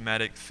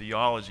Systematic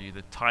Theology.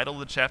 The title of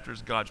the chapter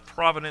is God's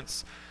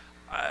Providence.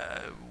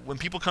 When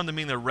people come to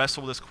me and they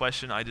wrestle with this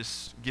question, I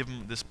just give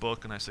them this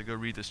book and I say, go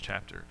read this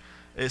chapter.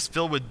 It's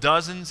filled with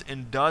dozens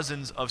and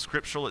dozens of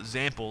scriptural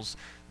examples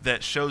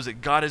that shows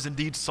that God is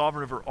indeed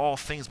sovereign over all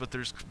things, but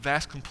there's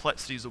vast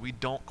complexities that we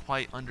don't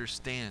quite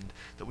understand,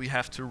 that we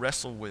have to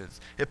wrestle with.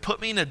 It put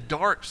me in a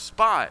dark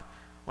spot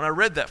when I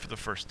read that for the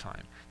first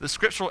time. The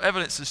scriptural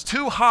evidence is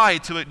too high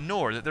to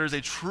ignore, that there is a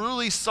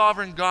truly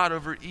sovereign God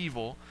over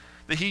evil,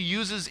 that he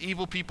uses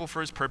evil people for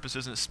his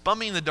purposes, and it spun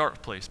me in the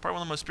dark place, probably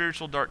one of the most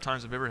spiritual dark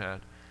times I've ever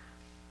had.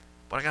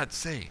 But I got to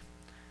say,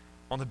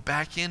 on the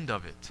back end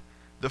of it,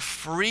 the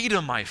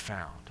freedom I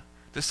found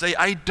to say,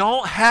 I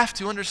don't have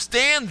to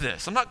understand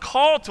this. I'm not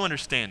called to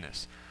understand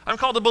this. I'm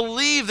called to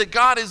believe that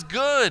God is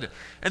good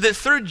and that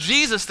through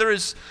Jesus there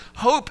is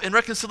hope and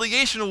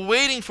reconciliation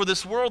awaiting for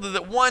this world, and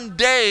that one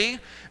day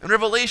in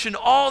Revelation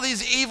all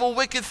these evil,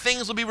 wicked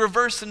things will be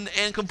reversed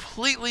and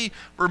completely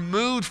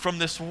removed from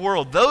this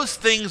world. Those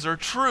things are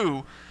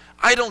true.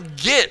 I don't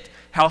get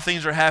how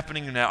things are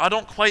happening now. I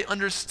don't quite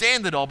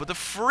understand it all, but the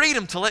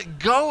freedom to let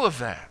go of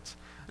that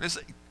and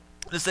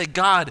to say,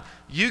 God,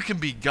 you can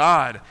be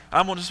God.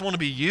 I just want to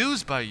be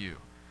used by you.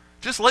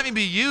 Just let me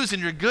be used in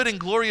your good and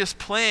glorious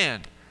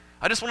plan.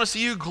 I just want to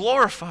see you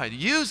glorified.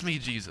 Use me,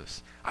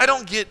 Jesus. I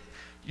don't get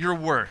your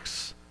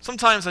works.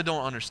 Sometimes I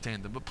don't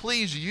understand them, but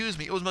please use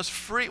me. It was one of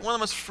the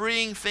most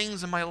freeing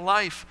things in my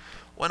life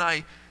when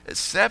I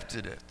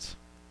accepted it.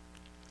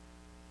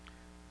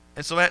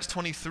 And so Acts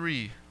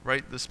 23,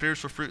 right, the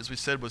spiritual fruit, as we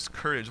said, was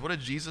courage. What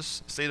did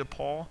Jesus say to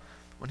Paul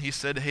when he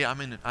said, hey,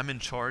 I'm in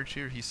charge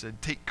here? He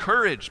said, take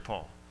courage,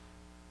 Paul.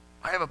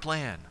 I have a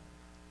plan.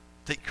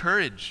 Take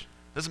courage.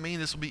 Doesn't mean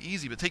this will be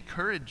easy, but take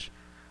courage.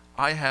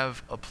 I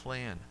have a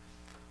plan.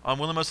 One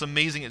of the most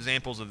amazing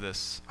examples of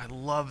this, I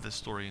love this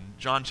story. In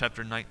John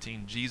chapter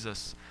 19,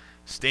 Jesus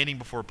standing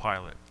before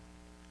Pilate.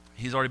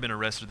 He's already been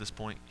arrested at this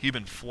point. He'd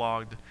been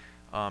flogged.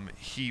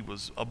 He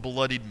was a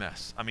bloodied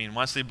mess. I mean,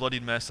 when I say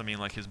bloodied mess, I mean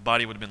like his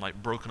body would have been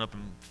like broken up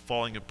and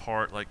falling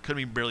apart. Like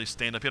couldn't even barely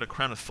stand up. He had a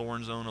crown of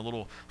thorns on, a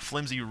little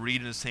flimsy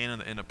reed in his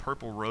hand, and a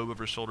purple robe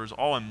over his shoulders,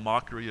 all in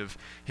mockery of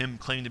him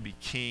claiming to be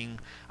king.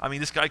 I mean,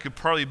 this guy could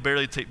probably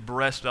barely take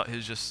breaths without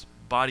his just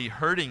body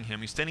hurting him.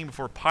 He's standing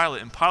before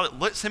Pilate, and Pilate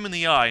looks him in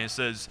the eye and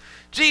says,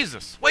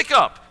 Jesus, wake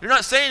up. You're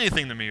not saying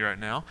anything to me right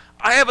now.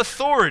 I have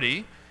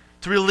authority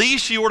to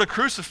release you or to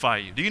crucify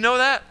you. Do you know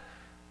that?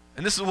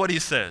 And this is what he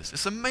says.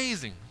 It's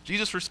amazing.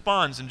 Jesus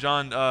responds in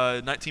John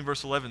 19,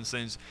 verse 11,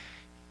 saying,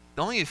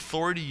 the only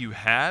authority you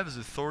have is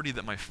authority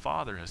that my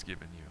Father has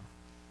given you.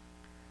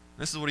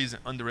 This is what he's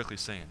indirectly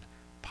saying.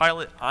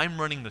 Pilate, I'm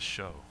running the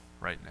show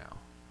right now.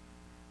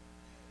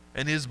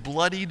 In his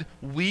bloodied,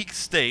 weak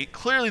state,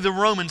 clearly the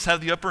Romans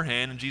have the upper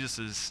hand, and Jesus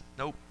says,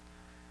 nope.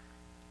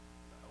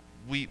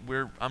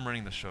 I'm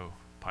running the show,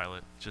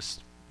 Pilate.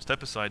 Just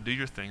step aside, do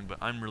your thing, but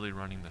I'm really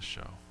running the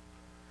show.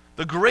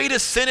 The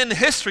greatest sin in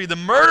history, the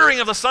murdering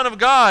of the Son of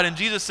God. And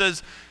Jesus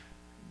says,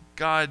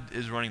 God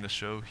is running the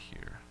show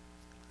here.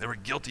 They were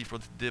guilty for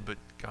what they did, but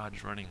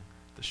God's running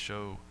the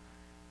show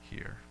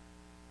here.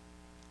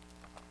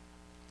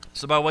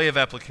 So by way of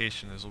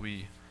application, as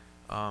we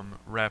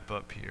wrap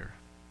up here,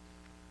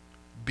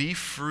 be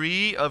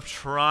free of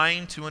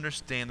trying to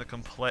understand the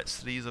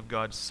complexities of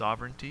God's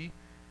sovereignty,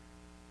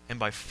 and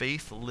by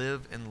faith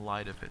live in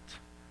light of it.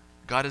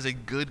 God is a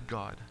good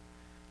God.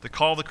 The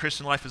call of the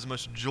Christian life is the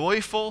most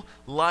joyful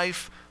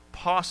life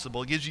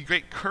possible. It gives you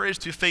great courage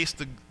to face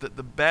the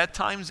bad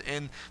times,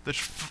 and the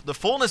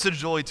fullness of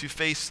joy to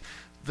face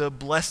the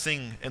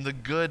blessing and the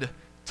good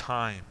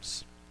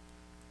times.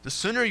 The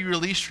sooner you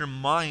release your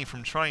mind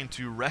from trying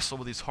to wrestle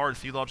with these hard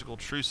theological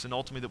truths and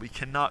ultimately that we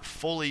cannot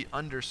fully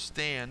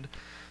understand,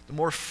 the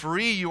more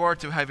free you are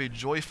to have a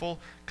joyful,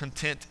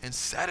 content, and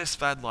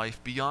satisfied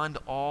life beyond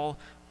all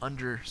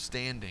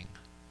understanding.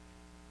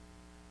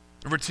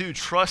 Number 2,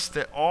 trust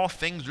that all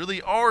things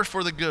really are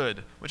for the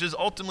good, which is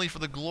ultimately for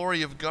the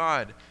glory of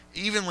God.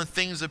 Even when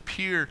things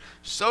appear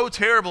so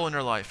terrible in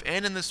your life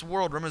and in this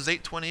world, Romans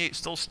 8:28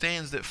 still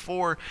stands that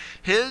for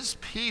his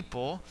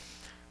people,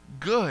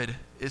 good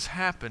is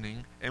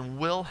happening and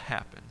will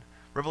happen.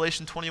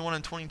 Revelation 21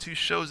 and 22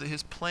 shows that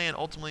his plan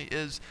ultimately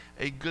is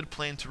a good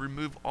plan to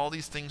remove all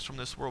these things from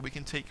this world. We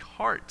can take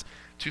heart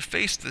to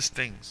face these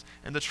things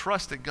and to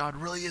trust that God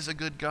really is a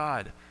good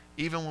God,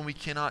 even when we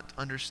cannot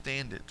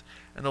understand it.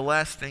 And the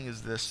last thing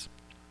is this,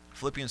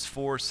 Philippians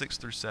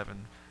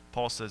 4:6-7.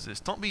 Paul says this,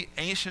 don't be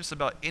anxious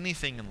about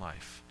anything in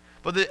life,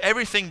 but that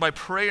everything by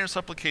prayer and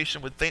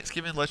supplication with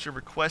thanksgiving let your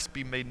requests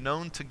be made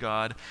known to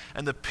God,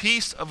 and the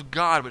peace of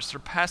God, which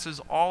surpasses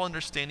all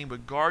understanding, will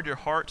guard your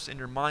hearts and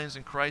your minds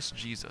in Christ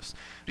Jesus.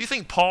 Do you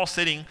think Paul,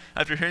 sitting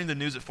after hearing the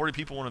news that 40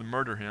 people wanted to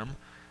murder him,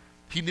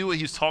 he knew what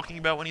he was talking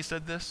about when he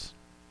said this?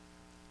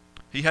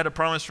 He had a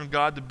promise from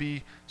God to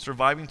be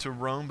surviving to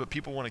Rome, but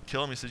people want to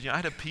kill him. He says, I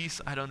had a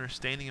peace, I had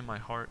understanding in my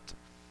heart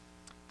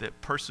that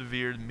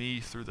persevered me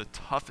through the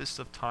toughest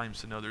of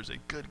times to know there's a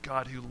good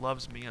God who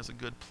loves me, has a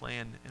good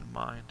plan in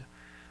mind.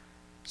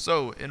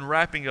 So, in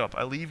wrapping up,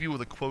 I leave you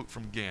with a quote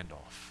from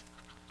Gandalf.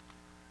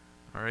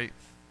 All right?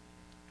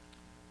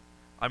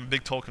 I'm a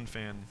big Tolkien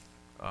fan.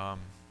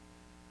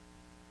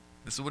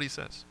 This is what he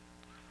says.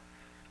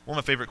 One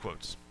of my favorite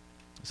quotes.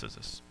 He says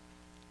this.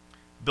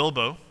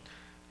 Bilbo,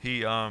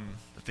 he at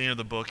the end of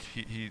the book,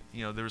 he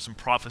there were some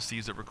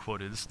prophecies that were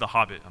quoted. This is the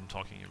Hobbit I'm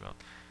talking about.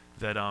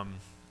 That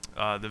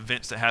the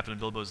events that happened in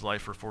Bilbo's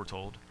life were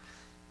foretold.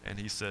 And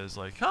he says,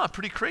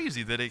 pretty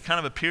crazy that it kind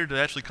of appeared to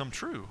actually come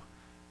true.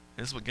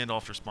 And this is what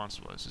Gandalf's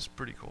response was. It's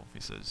pretty cool. He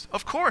says,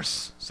 of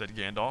course, said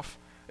Gandalf.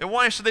 And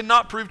why should they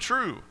not prove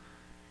true?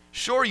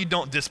 Sure, you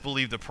don't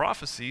disbelieve the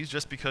prophecies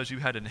just because you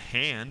had a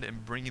hand in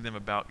bringing them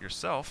about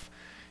yourself.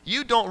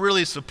 You don't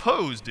really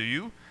suppose, do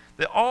you,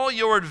 that all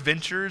your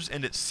adventures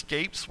and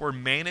escapes were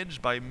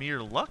managed by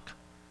mere luck?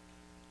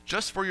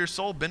 Just for your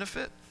sole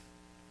benefit?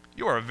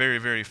 You are a very,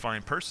 very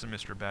fine person,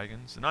 Mr.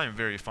 Baggins, and I am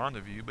very fond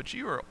of you, but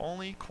you are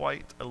only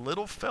quite a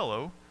little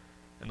fellow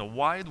in the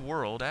wide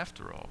world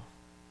after all.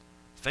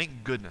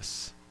 Thank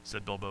goodness,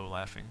 said Bilbo,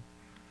 laughing.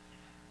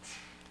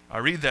 I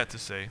read that to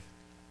say,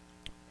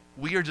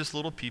 we are just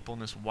little people in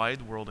this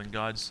wide world in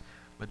God's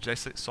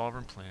majestic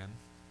sovereign plan.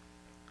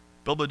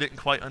 Bilbo didn't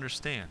quite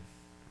understand,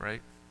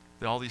 right?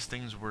 That all these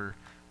things were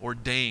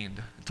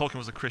ordained. Tolkien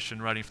was a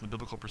Christian writing from the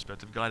biblical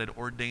perspective. God had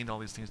ordained all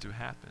these things to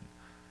happen.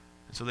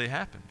 And so they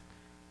happened.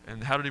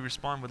 And how did he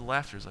respond? With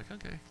laughter. He's like,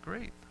 okay,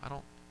 great. I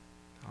don't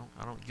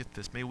get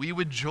this. May we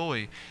with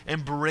joy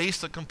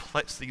embrace the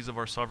complexities of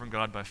our sovereign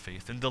God by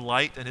faith and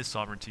delight in his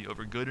sovereignty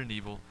over good and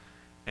evil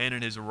and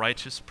in his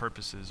righteous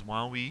purposes,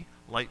 while we,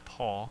 like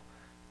Paul,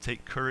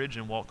 take courage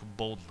and walk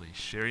boldly,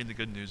 sharing the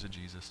good news of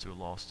Jesus to a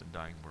lost and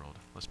dying world.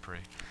 Let's pray.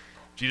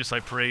 Jesus, I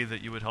pray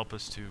that you would help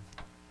us to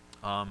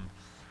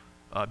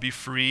be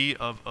free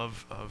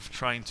of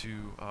trying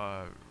to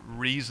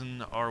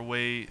reason our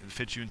way and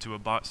fit you into a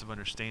box of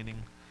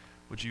understanding.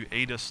 Would you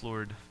aid us,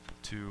 Lord,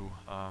 to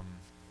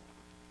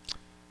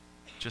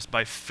just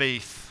by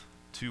faith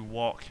to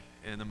walk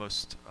in the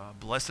most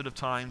blessed of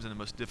times and the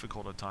most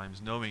difficult of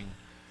times, knowing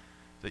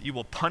that you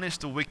will punish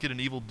the wicked and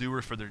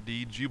evildoer for their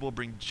deeds. You will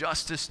bring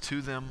justice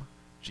to them,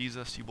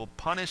 Jesus. You will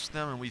punish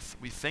them, and we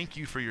thank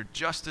you for your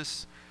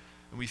justice,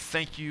 and we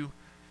thank you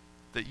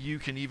that you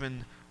can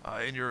even,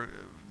 in your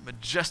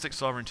majestic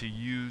sovereignty,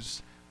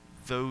 use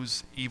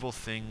those evil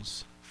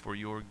things for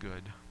your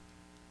good.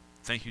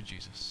 Thank you,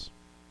 Jesus.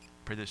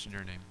 Pray this in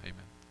your name.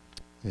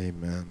 Amen.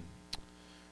 Amen.